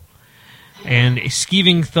Theron and a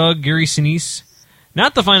skeeving thug Gary Sinise.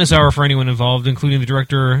 Not the finest hour for anyone involved, including the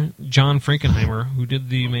director John Frankenheimer, who did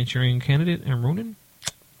The Manchurian Candidate and Ronin.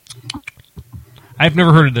 I've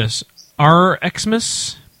never heard of this. R.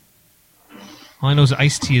 Xmas? All I know is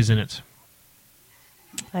Ice-T is in it.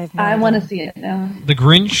 I want to see it now. The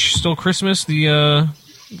Grinch, Stole Christmas, the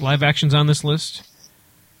live action's on this list.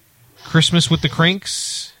 Christmas with the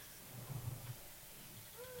Cranks.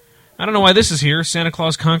 I don't know why this is here. Santa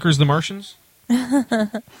Claus Conquers the Martians.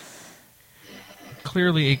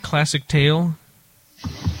 Clearly a classic tale.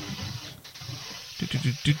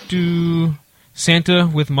 Santa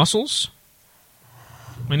with Muscles.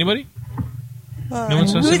 Anybody? No one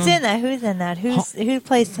says Who's so? in that? Who's in that? Who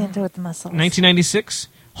plays Santa with the muscles? 1996.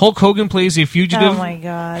 Hulk Hogan plays a fugitive Oh my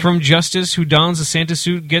God. from justice who dons a Santa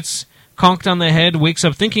suit, gets conked on the head, wakes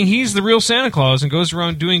up thinking he's the real Santa Claus, and goes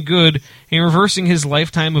around doing good and reversing his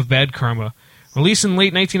lifetime of bad karma. Released in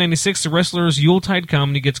late 1996, the wrestler's Yuletide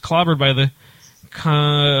comedy gets clobbered by the...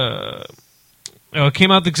 it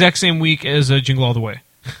came out the exact same week as Jingle All the Way.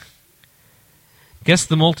 Guess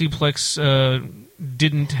the multiplex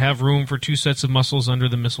didn't have room for two sets of muscles under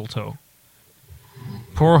the mistletoe.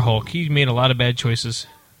 Poor Hulk. He made a lot of bad choices.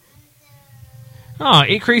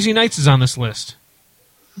 Eight Crazy Nights is on this list.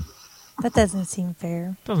 That doesn't seem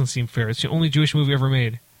fair. Doesn't seem fair. It's the only Jewish movie ever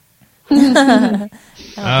made. I don't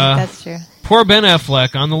think that's true. Poor Ben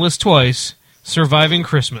Affleck on the list twice. Surviving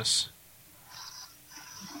Christmas.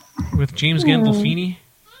 With James Gandolfini.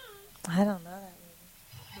 I don't know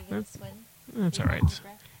that movie. That's all right.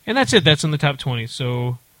 And that's it. That's in the top 20.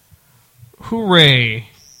 So, hooray.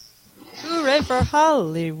 Hooray for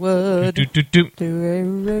Hollywood. Do.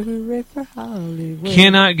 Hooray for Hollywood.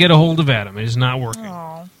 Cannot get a hold of Adam. It is not working.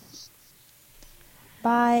 Aw.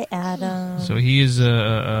 Bye, Adam. So he is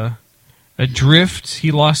adrift. He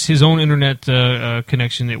lost his own internet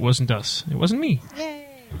connection. It wasn't us. It wasn't me. Yay.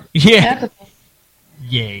 Yeah.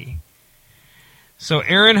 Yay. So,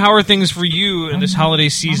 Aaron, how are things for you in this holiday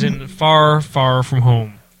season far, far from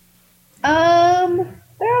home?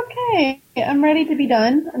 They're okay. I'm ready to be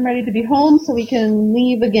done. I'm ready to be home so we can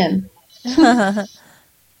leave again.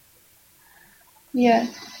 Yeah.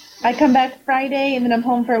 I come back Friday, and then I'm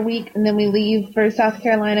home for a week, and then we leave for South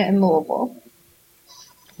Carolina and Louisville,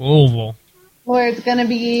 where it's going to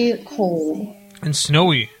be cold. And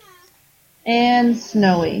snowy. And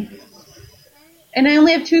snowy. And I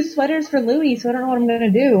only have 2 sweaters for Louie, so I don't know what I'm going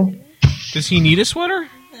to do. Does he need a sweater?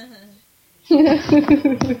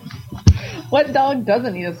 What dog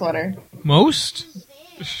doesn't need a sweater? Most?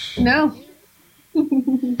 No.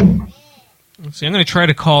 Let's see. I'm going to try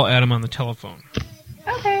to call Adam on the telephone.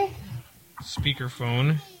 Okay.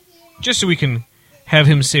 Speakerphone. Just so we can have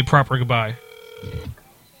him say proper goodbye.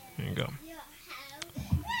 There you go.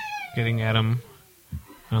 Getting Adam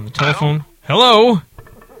on the telephone. Hello?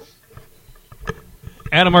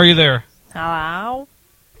 Adam, are you there? Hello?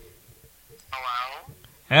 Hello?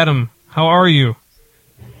 Adam, how are you?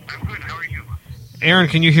 I'm good. How are you? Aaron,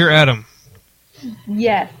 can you hear Adam?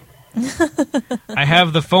 Yes. I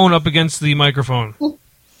have the phone up against the microphone. Oh,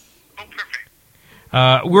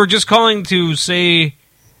 perfect. We're just calling to say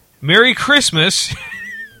Merry Christmas. Is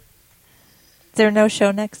there no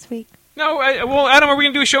show next week? No, well, Adam, are we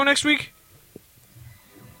going to do a show next week?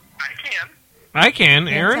 I can. I can.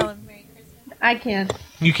 Yeah, Aaron? tell him Merry Christmas. I can't.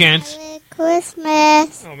 You can't. Merry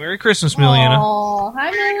Christmas. Oh, Merry Christmas, Miliana. Oh,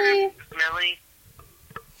 hi, Millie. Millie?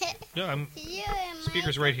 Yeah, You and my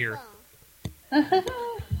speaker's right here. phone.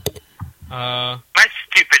 Uh, My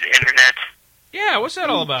stupid internet. yeah, what's that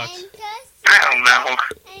all about? And just I don't know.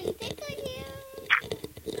 and tickle you.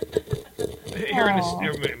 Aaron is, Aw.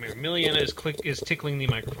 Miliana is tickling the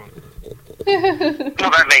microphone.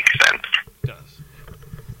 Well, that makes sense. It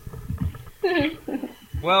does.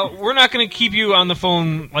 Well, we're not going to keep you on the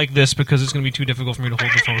phone like this because it's going to be too difficult for me to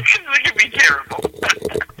hold the phone. It could be terrible.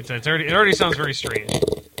 It already sounds very strange.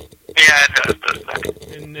 Yeah, it does,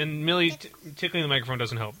 doesn't it? And Millie tickling the microphone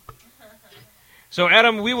doesn't help. So,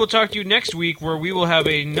 Adam, we will talk to you next week where we will have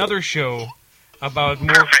another show about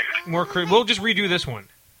more. We'll just redo this one.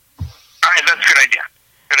 All right, that's a good idea.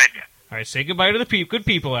 Good idea. All right, say goodbye to the good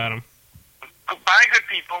people, Adam. Goodbye, good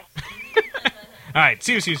people. All right,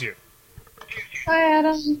 see you. Hi,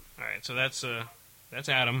 Adam. All right, so that's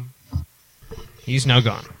Adam. He's now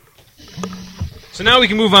gone. So now we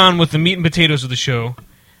can move on with the meat and potatoes of the show.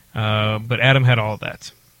 But Adam had all of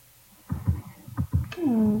that.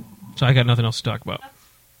 So I got nothing else to talk about.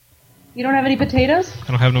 You don't have any potatoes? I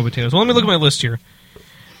don't have no potatoes. Well, let me look at my list here.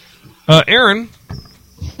 Aaron,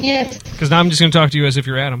 Yes. because now I'm just going to talk to you as if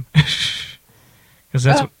you're Adam. Because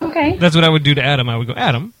Okay. that's what I would do to Adam. I would go,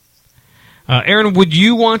 Adam. Aaron, would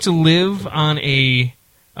you want to live on a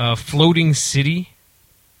floating city?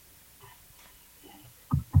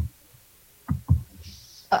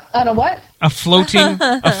 On a what? A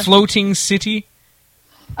floating city?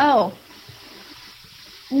 Oh.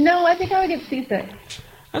 No, I think I would get seasick.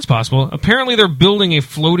 That's possible. Apparently, they're building a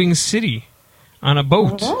floating city on a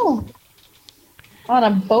boat. Oh. On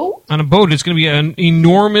a boat? On a boat, it's going to be an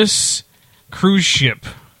enormous cruise ship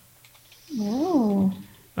Oh.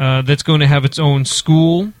 that's going to have its own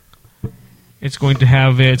school. It's going to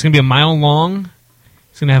have. It's going to be a mile long.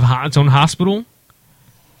 It's going to have its own hospital.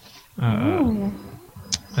 It's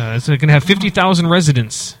going to have 50,000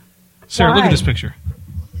 residents. Sarah, look at Why? this picture.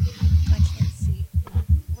 I can't see.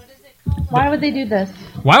 What is it called? Why would they do this?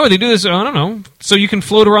 Why would they do this? I don't know. So you can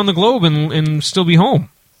float around the globe and still be home.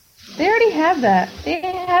 They already have that. They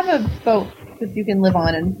have a boat that you can live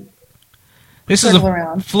on and This is circle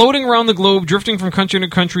around. floating around the globe, drifting from country to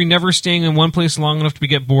country, never staying in one place long enough to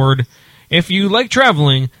get bored. If you like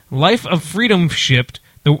traveling, Life of Freedom Ship,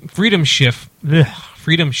 the Freedom Ship.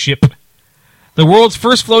 The world's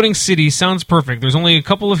first floating city sounds perfect. There's only a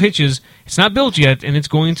couple of hitches. It's not built yet, and it's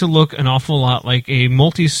going to look an awful lot like a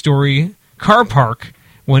multi-story car park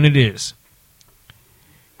when it is.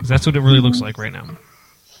 'Cause that's what it really looks like right now.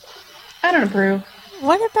 I don't approve.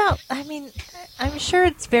 What about, I mean, I'm sure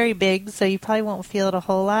it's very big, so you probably won't feel it a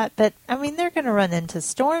whole lot, but, I mean, they're going to run into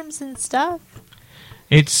storms and stuff.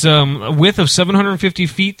 It's a width of 750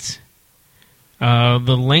 feet,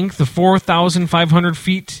 the length of 4,500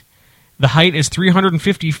 feet, the height is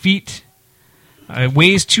 350 feet, it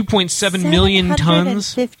weighs 2.7 million tons.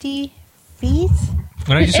 750 feet?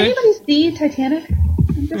 What did you Did say? anybody see Titanic?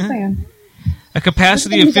 I'm just saying. A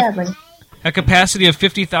capacity It's of badly. a capacity of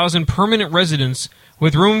 50,000 permanent residents,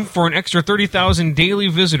 with room for an extra 30,000 daily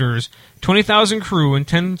visitors, 20,000 crew, and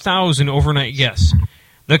 10,000 overnight guests.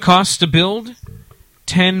 The cost to build,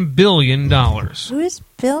 $10 billion. Who's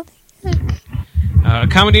building it?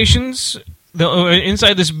 Accommodations.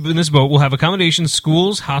 Inside this boat will have accommodations,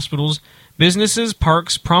 schools, hospitals, businesses,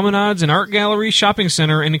 parks, promenades, an art gallery, shopping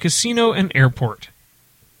center, and a casino and airport.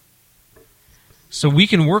 So we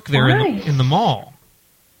can work there Nice. in the mall.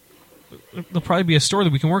 There'll probably be a store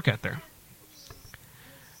that we can work at there.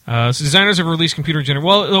 So designers have released computer generated.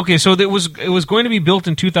 Well, okay, so it was going to be built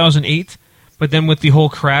in 2008, but then with the whole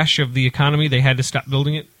crash of the economy, they had to stop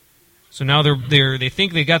building it. So now they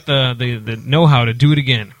think they got the know-how to do it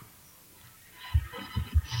again.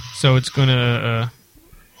 So it's going to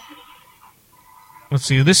let's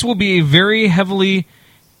see. This will be a very heavily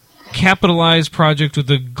capitalized project with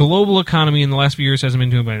the global economy in the last few years hasn't been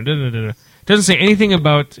doing better. Doesn't say anything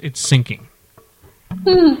about it sinking.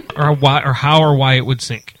 or how or why it would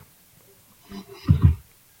sink.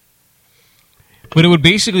 But it would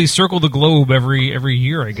basically circle the globe every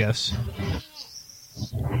year, I guess.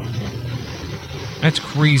 That's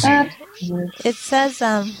crazy. It says,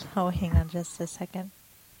 oh, hang on just a second.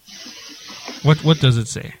 What does it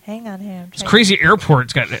say? Hang on here. It's a crazy airport.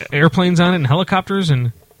 It's got airplanes on it and helicopters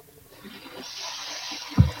and...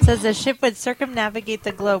 It says the ship would circumnavigate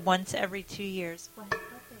the globe once every 2 years.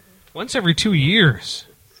 Once every 2 years.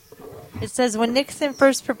 It says when Nixon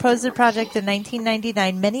first proposed the project in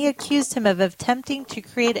 1999, many accused him of attempting to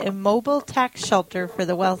create a mobile tax shelter for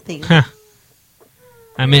the wealthy.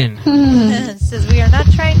 I'm in. It says we are not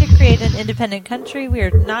trying to create an independent country. We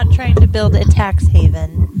are not trying to build a tax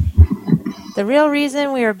haven. The real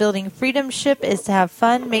reason we are building Freedom Ship is to have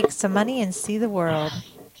fun, make some money, and see the world.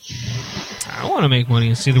 I want to make money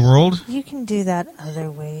and see the world. You can do that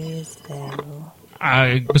other ways, though.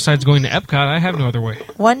 Besides going to Epcot, I have no other way.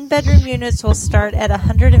 1-bedroom units will start at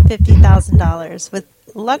 $150,000, with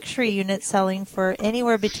luxury units selling for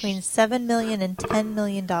anywhere between $7 million and $10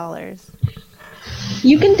 million.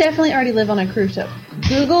 You can definitely already live on a cruise ship.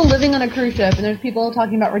 Google living on a cruise ship, and there's people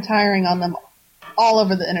talking about retiring on them all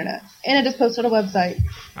over the internet. And I just posted a website.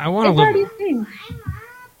 I want to It's live. already a thing.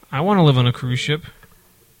 I want to live on a cruise ship,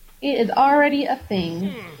 It is already a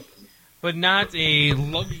thing. but not a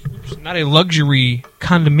luxury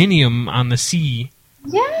condominium on the sea.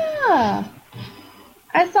 Yeah.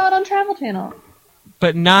 I saw it on Travel Channel.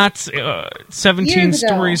 But not 17 Years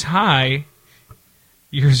ago. stories high.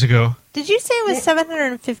 Years ago, Did you say it was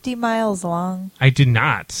 750 miles long? I did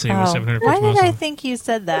not say it was Oh. 750 Why miles did I long. think you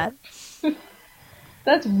said that?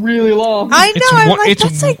 That's really long. I know. It's I'm one- like, it's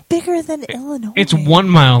that's one- like bigger than Illinois. It's 1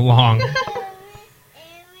 mile long.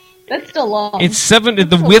 That's still long. It's seven. The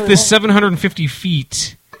That's width really is long. 750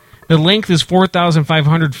 feet. The length is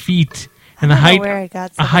 4,500 feet, and the I don't know where I height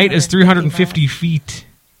got a height is 750 350 feet.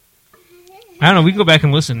 I don't know. We can go back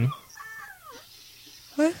and listen.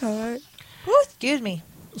 Oh, excuse me.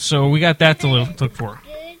 So we got that to look for.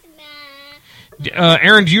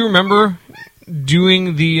 Aaron, do you remember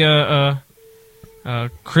doing the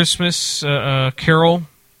Christmas Carol,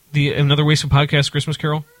 the Another Waste of Podcast Christmas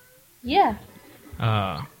Carol? Yeah.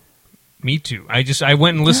 Me too. I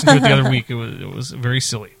went and listened to it the other week. It was very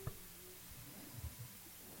silly.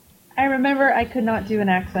 I remember I could not do an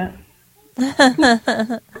accent.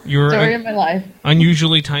 You're Story of my life.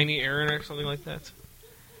 unusually tiny, Aaron, or something like that.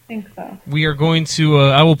 I think so. We are going to.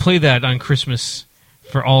 I will play that on Christmas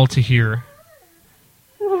for all to hear.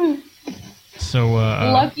 So,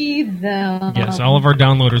 Lucky them. yes, all of our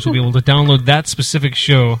downloaders will be able to download that specific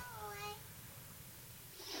show.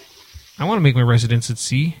 I want to make my residence at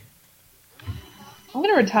sea. I'm going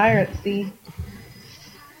to retire at sea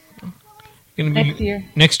Gonna be next year.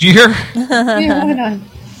 Next year? Yeah, why not?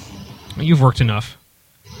 You've worked enough.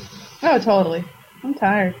 Oh, totally. I'm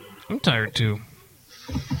tired. I'm tired too.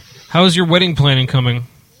 How's your wedding planning coming?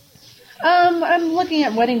 I'm looking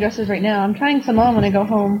at wedding dresses right now. I'm trying some on when I go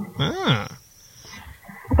home. Ah,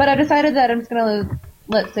 But I decided that I'm just going to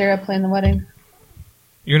let Sarah plan the wedding.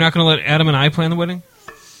 you're not going to let Adam and I plan the wedding?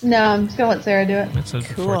 No, I'm just going to let Sarah do it. That's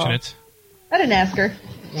Cool. unfortunate. I didn't ask her.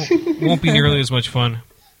 Won't be nearly as much fun.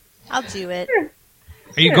 I'll do it.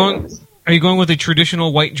 Are you going? Are you going with a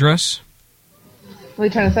traditional white dress? What are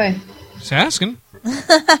you trying to say? Just asking.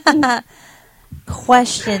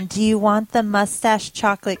 Question: do you want the mustache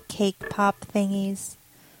chocolate cake pop thingies?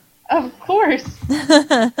 Of course.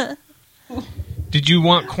 Did you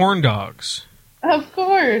want corn dogs? Of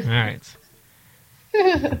course. All right.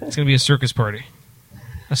 It's going to be a circus party.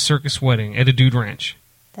 A circus wedding at a dude ranch.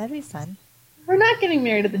 That'd be fun. We're not getting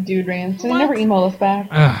married at the Dude Ranch, so they never emailed us back.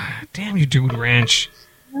 Damn you, dude ranch.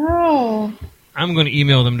 No. I'm going to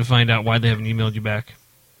email them to find out why they haven't emailed you back.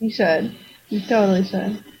 You should. You totally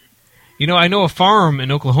should. You know, I know a farm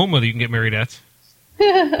in Oklahoma that you can get married at.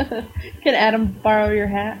 Can Adam borrow your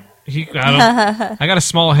hat? I got a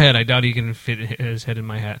small head. I doubt he can fit his head in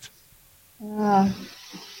my hat.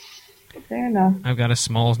 Fair enough. I've got a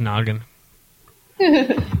small noggin.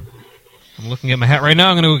 I'm looking at my hat right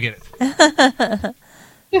now. I'm going to go get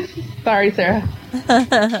it. Sorry, Sarah.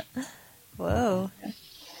 Whoa.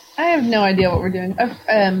 I have no idea what we're doing.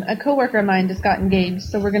 A coworker of mine just got engaged,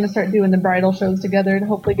 so we're going to start doing the bridal shows together to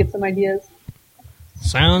hopefully get some ideas.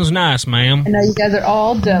 Sounds nice, ma'am. I know you guys are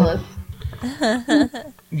all jealous.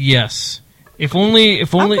 Yes. If only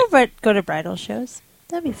I'll go to bridal shows.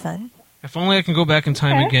 That'd be fun. If only I can go back in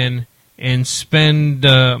time Okay. again and spend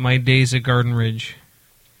my days at Garden Ridge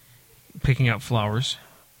picking out flowers.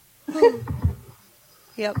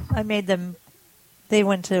 Yep, I made them. They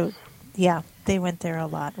went there a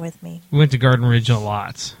lot with me. We went to Garden Ridge a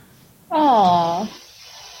lot. Aw.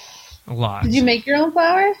 A lot. Did you make your own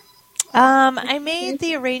flowers? I made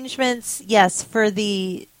the arrangements, yes, for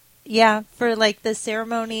like the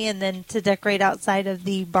ceremony and then to decorate outside of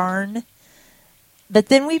the barn. But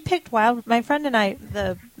then we picked my friend and I,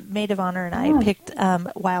 the maid of honor and I, picked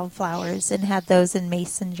wildflowers and had those in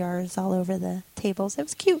mason jars all over the tables. It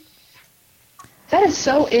was cute. That is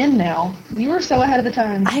so in now. You were so ahead of the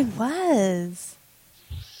time. I was.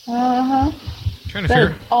 Uh-huh. Trying to That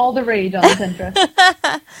figure. is all the rage on Pinterest.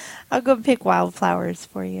 I'll go pick wildflowers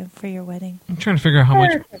for you for your wedding. I'm trying to figure out how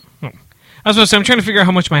much. Perfect. Oh. I was about to say, I'm trying to figure out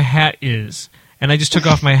how much my hat is, and I just took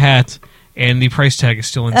off my hat, and the price tag is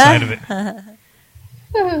still inside of it.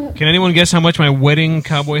 Can anyone guess how much my wedding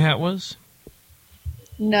cowboy hat was?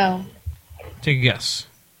 No. Take a guess.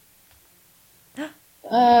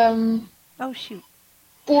 Oh, shoot.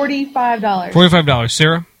 $45. $45.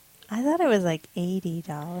 Sarah? I thought it was like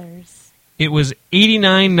 $80. It was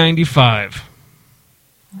 $89.95.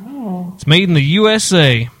 Oh. It's made in the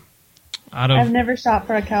USA. I've never shopped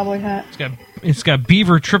for a cowboy hat. It's got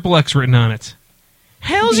Beaver XXX written on it.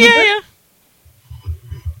 Hells Beaver? yeah!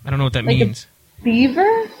 I don't know what that Like a means. Beaver?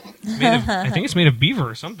 I think it's made of beaver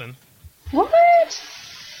or something. What?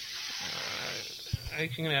 I'm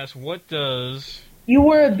going to ask, what does You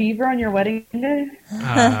wore a beaver on your wedding day?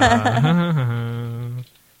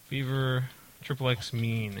 Beaver XXX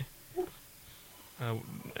mean?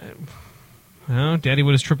 No, Daddy,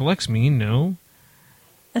 what does XXX mean? No.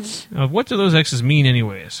 What do those X's mean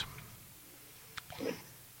anyways?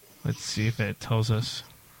 Let's see if it tells us.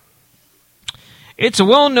 It's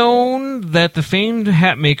well known that the famed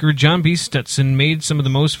hat maker John B. Stetson made some of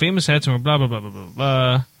the most famous hats and blah, blah, blah, blah, blah,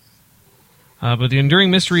 blah. But the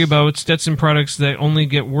enduring mystery about Stetson products that only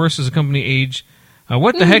get worse as a company age.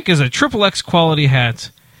 What the heck is a XXX quality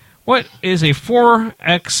hat? What is a 4X,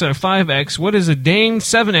 5X? What does a dang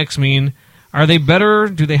 7X mean? Are they better?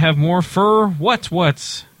 Do they have more fur? What?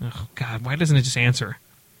 Oh, God, why doesn't it just answer?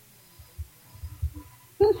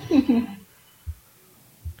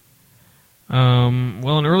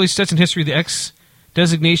 Well, in early Stetson history, the X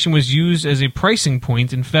designation was used as a pricing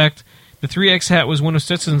point. In fact, the 3X hat was one of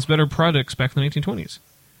Stetson's better products back in the 1920s.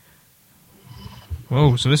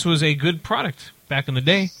 Whoa, so this was a good product back in the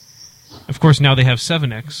day. Of course, now they have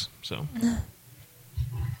 7X. So,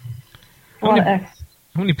 A lot of X.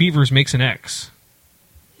 how many beavers makes an X?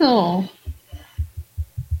 Oh.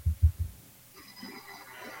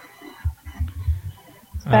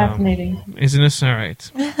 Fascinating. Isn't this all right?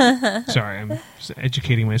 Sorry, I'm just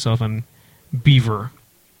educating myself on beaver.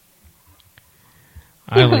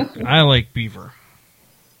 I like beaver.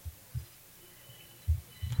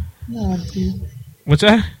 Oh, jeez. What's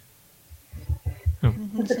that? Oh,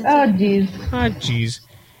 jeez. Ah, jeez.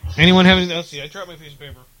 Anyone have anything else? See, I dropped my piece of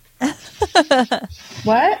paper.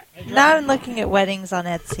 What? Now I'm looking at weddings on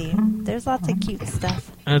Etsy. There's lots of cute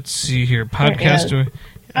stuff. Let's see here. There Podcast.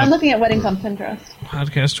 I'm looking at weddings on Pinterest.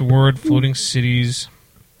 Podcast Award, Floating Cities,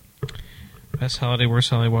 Best Holiday, Worst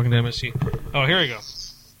Holiday, Walking Down MSC. Oh, here we go.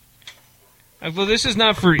 Well, this is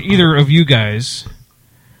not for either of you guys,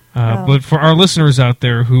 but for our listeners out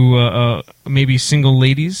there who may be single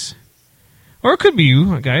ladies, or it could be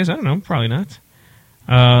you guys. I don't know. Probably not.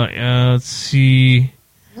 Let's see.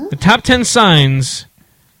 The top 10 signs.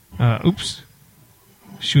 Oops.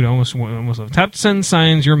 Shoot, I almost left. Top 10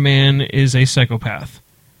 signs your man is a psychopath.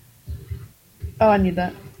 Oh, I need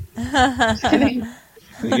that. Just kidding.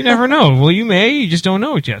 You never know. Well, you may. You just don't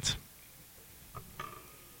know it yet.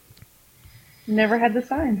 Never had the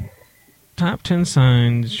sign. Top 10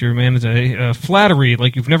 signs your man is a flattery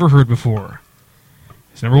like you've never heard before.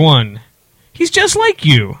 It's number 1. He's just like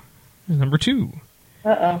you. Number 2.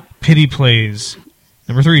 Uh-oh. Pity plays.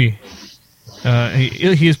 Number 3.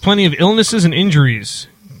 He has plenty of illnesses and injuries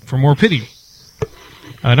for more pity.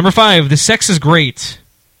 Number 5. The sex is great.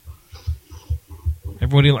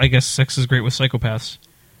 Everybody, I guess, sex is great with psychopaths.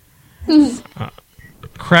 Number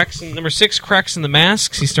 6. Cracks in the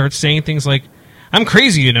masks. He starts saying things like, "I'm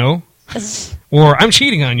crazy, you know," or "I'm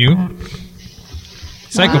cheating on you."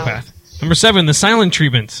 Psychopath. Wow. Number 7. The silent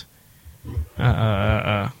treatment.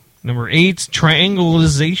 Number 8.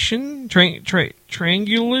 Triangulation.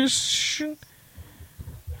 Triangulation.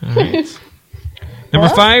 All right. Number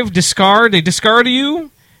 5. Discard. They discard you.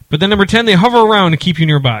 But then number 10. They hover around to keep you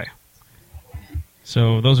nearby.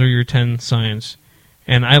 So those are your 10 signs.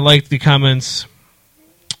 And I liked the comments.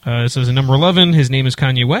 It says in number 11, his name is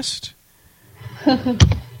Kanye West.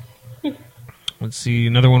 Let's see.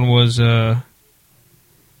 Another one was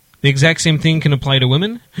The exact same thing can apply to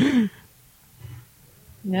women.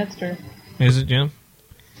 That's true. Is it, Jim?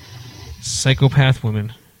 Psychopath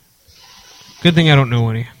women. Good thing I don't know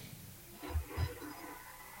any.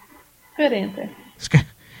 Good answer. This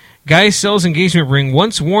guy sells engagement ring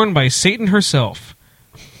once worn by Satan herself.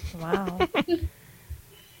 Wow.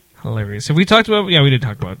 Hilarious. Have we talked about... Yeah, we did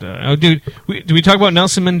talk about that. Oh, dude, did we talk about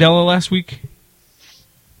Nelson Mandela last week?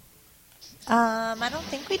 I don't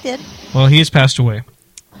think we did. Well, he has passed away.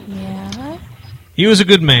 Yeah. He was a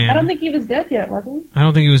good man. I don't think he was dead yet, was he? I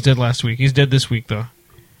don't think he was dead last week. He's dead this week, though.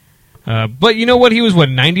 But you know what? He was,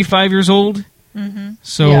 95 years old? Mm-hmm.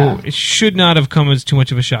 So Yeah. it should not have come as too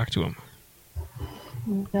much of a shock to him.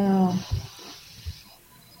 No.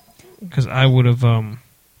 Because I would have...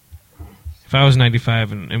 if I was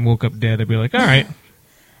 95 and woke up dead, I'd be like, all right.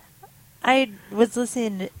 I was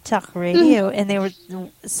listening to talk radio, and there were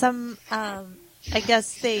some. I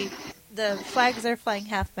guess the flags are flying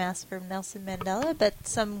half-mast for Nelson Mandela, but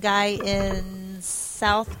some guy in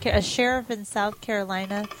a sheriff in South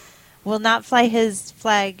Carolina, will not fly his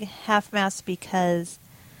flag half-mast because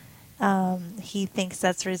he thinks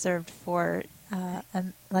that's reserved for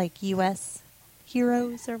like U.S.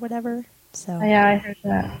 heroes or whatever. So Yeah, I heard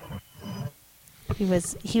that.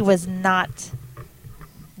 he was not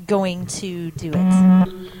going to do it,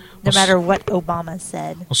 no matter what Obama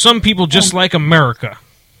said. Well, some people just like America.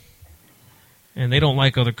 And they don't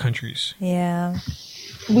like other countries. Yeah.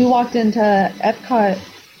 We walked into Epcot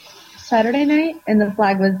Saturday night, and the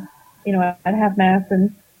flag was, at half-mast,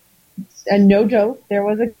 and no joke, there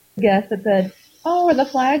was a guest that said, "Oh, are the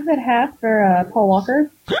flags at half for Paul Walker?"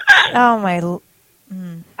 Oh my!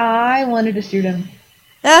 I wanted to shoot him.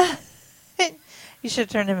 You should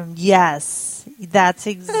turn him. Yes, that's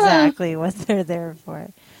exactly what they're there for.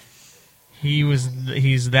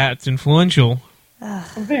 He's that influential.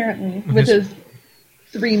 Apparently, with his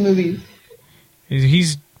 3 movies.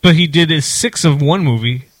 But he did 6 of one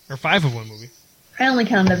movie or 5 of one movie. I only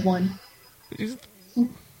counted as 1.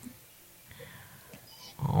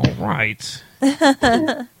 All right.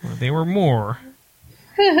 Well, they were more.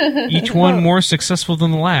 Each one more successful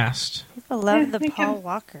than the last. People love the Paul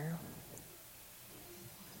Walker.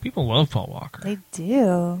 People love Paul Walker. They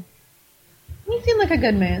do. He seemed like a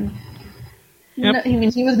good man. Yep.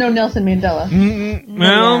 He was no Nelson Mandela.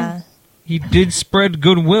 Well, Yeah. he did spread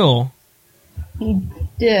goodwill, He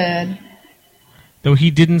did. though he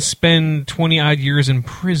didn't spend 20-odd years in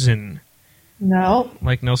prison No,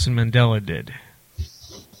 like Nelson Mandela did.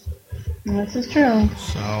 this is true.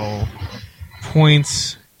 So,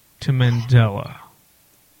 points to Mandela.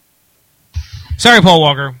 Sorry, Paul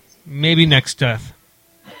Walker. Maybe next death.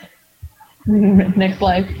 Next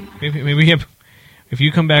life. Maybe if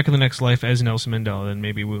you come back in the next life as Nelson Mandela, then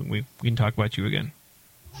maybe we can talk about you again.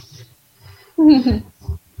 Well,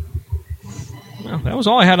 that was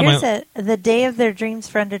all I had on Here's my... the day of their dreams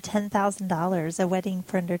for under $10,000. A wedding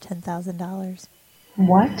for under $10,000.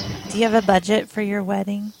 What? Do you have a budget for your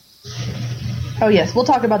wedding? Oh, yes. We'll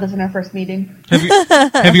talk about this in our first meeting.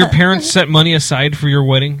 Have your parents set money aside for your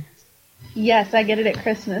wedding? Yes, I get it at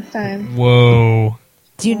Christmas time. Whoa.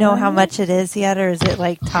 Do you know how much it is yet, or is it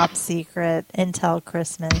like top secret until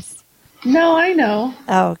Christmas? No, I know.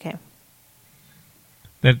 Oh, okay.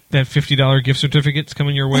 That $50 gift certificate's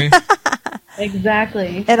coming your way?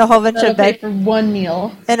 Exactly. And a whole bunch That'll of pay Bed for 1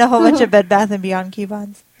 meal. and a whole bunch of Bed Bath and Beyond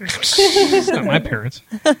coupons. It's not my parents.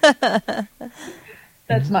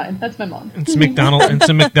 That's mine. That's my mom. It's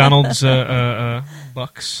McDonald's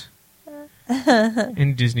bucks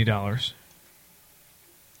and Disney dollars.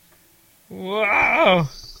 Wow.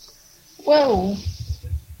 Whoa.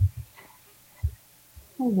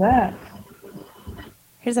 What's that?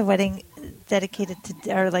 Here's a wedding dedicated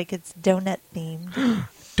to, or like it's donut themed.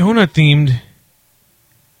 Donut themed.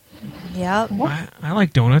 Yep. I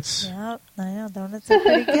like donuts. Yep. I know donuts are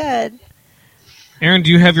pretty good. Aaron,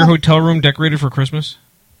 do you have your hotel room decorated for Christmas?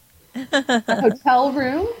 A hotel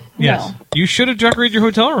room? Yes. No. You should have decorated your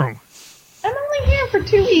hotel room. I'm only here for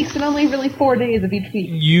 2 weeks and only really 4 days of each week.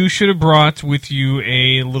 You should have brought with you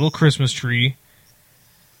a little Christmas tree.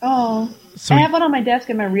 Oh. So I have one on my desk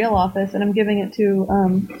in my real office, and I'm giving it to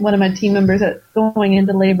one of my team members that's going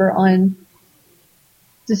into labor on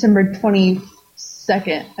December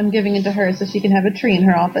 22nd. I'm giving it to her so she can have a tree in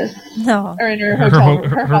her office. No. Or in her hotel room,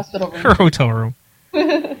 her hospital room. Her hotel room.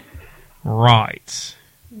 Right.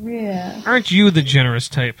 Yeah. Aren't you the generous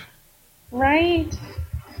type? Right?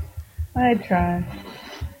 I try.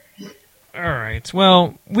 All right.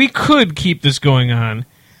 Well, we could keep this going on,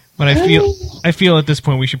 but I feel at this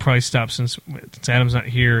point we should probably stop since Adam's not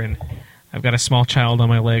here and I've got a small child on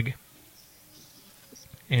my leg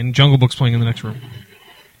and Jungle Book's playing in the next room.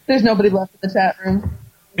 There's nobody left in the chat room.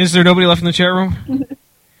 Is there nobody left in the chat room?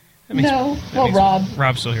 No. Well, Rob.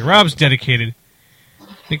 Rob's still here. Rob's dedicated.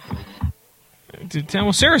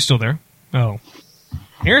 Well, Sarah's still there. Oh.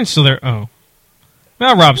 Aaron's still there. Oh.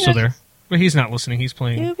 Well, Rob's still there. But he's not listening. He's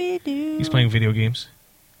playing video games.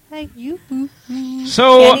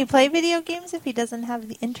 So, can he play video games if he doesn't have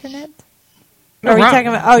the internet? No, or are you Rob. talking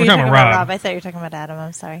about? Oh, you're talking about Rob. Rob. I thought you were talking about Adam.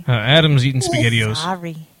 I'm sorry. Adam's eating SpaghettiOs.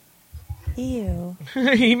 Sorry. Ew.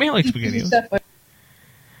 He may like SpaghettiOs.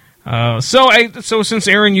 So since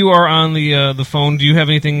Aaron, you are on the phone, do you have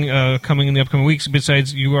anything coming in the upcoming weeks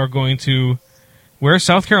besides you are going to where,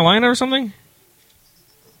 South Carolina or something?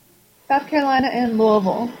 South Carolina and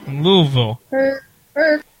Louisville. Louisville.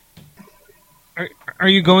 Are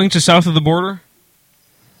you going to south of the border?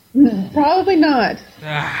 Probably not.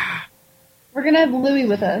 Ah. We're gonna have Louie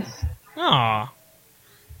with us. Aw.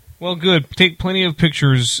 Well, good. Take plenty of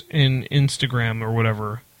pictures in Instagram or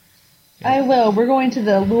whatever. I will. We're going to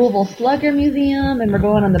the Louisville Slugger Museum, and we're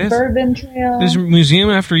going on the Bourbon Trail. There's a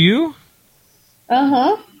museum after you?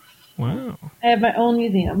 Uh-huh. Wow. I have my own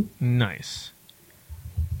museum. Nice.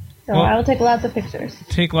 So I will take lots of pictures.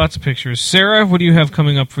 Take lots of pictures. Sarah, what do you have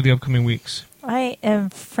coming up for the upcoming weeks? I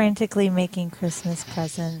am frantically making Christmas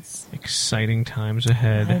presents. Exciting times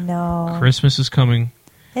ahead. I know. Christmas is coming.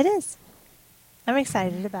 It is. I'm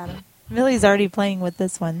excited about it. Millie's already playing with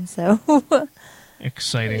this one, so...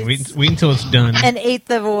 Exciting. Wait until it's done. An eighth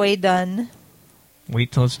of a way done.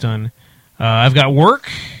 Wait till it's done. I've got work,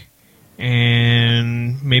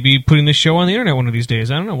 and maybe putting this show on the internet one of these days.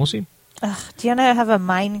 I don't know. We'll see. Do you want to have a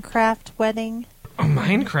Minecraft wedding? A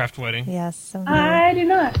Minecraft wedding? Yes. I do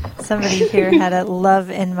not. Somebody here had a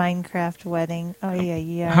love in Minecraft wedding. Oh,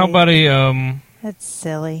 yeah. How about a... That's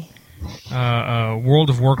silly.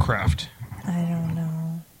 World of Warcraft? I don't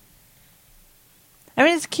know. I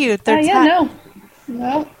mean, it's cute.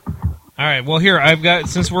 No. All right. Well, here, I've got...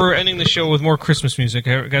 Since we're ending the show with more Christmas music,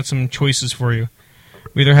 I've got some choices for you.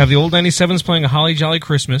 We either have the old 97s playing A Holly Jolly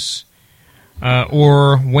Christmas,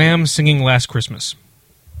 or Wham singing Last Christmas.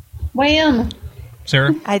 Wham!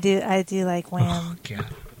 Sarah? I do like Wham. Oh, God.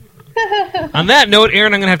 On that note,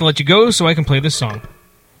 Aaron, I'm going to have to let you go so I can play this song.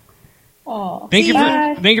 Oh, thank you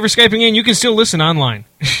for Skyping in. You can still listen online.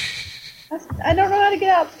 I don't know how to get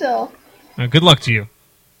out still. Good luck to you.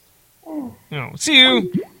 Oh, see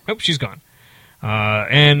you. Oh, she's gone.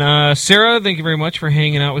 And Sarah, thank you very much for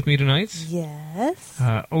hanging out with me tonight. Yes.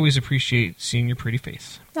 Always appreciate seeing your pretty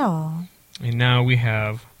face. Oh. And now we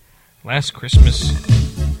have Last Christmas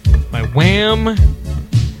by Wham.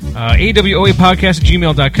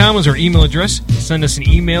 AWOApodcast@gmail.com is our email address. Send us an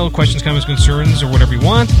email, questions, comments, concerns, or whatever you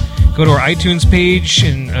want. Go to our iTunes page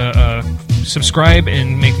and subscribe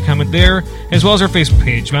and make a comment there, as well as our Facebook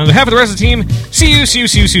page. On behalf of the rest of the team, see you.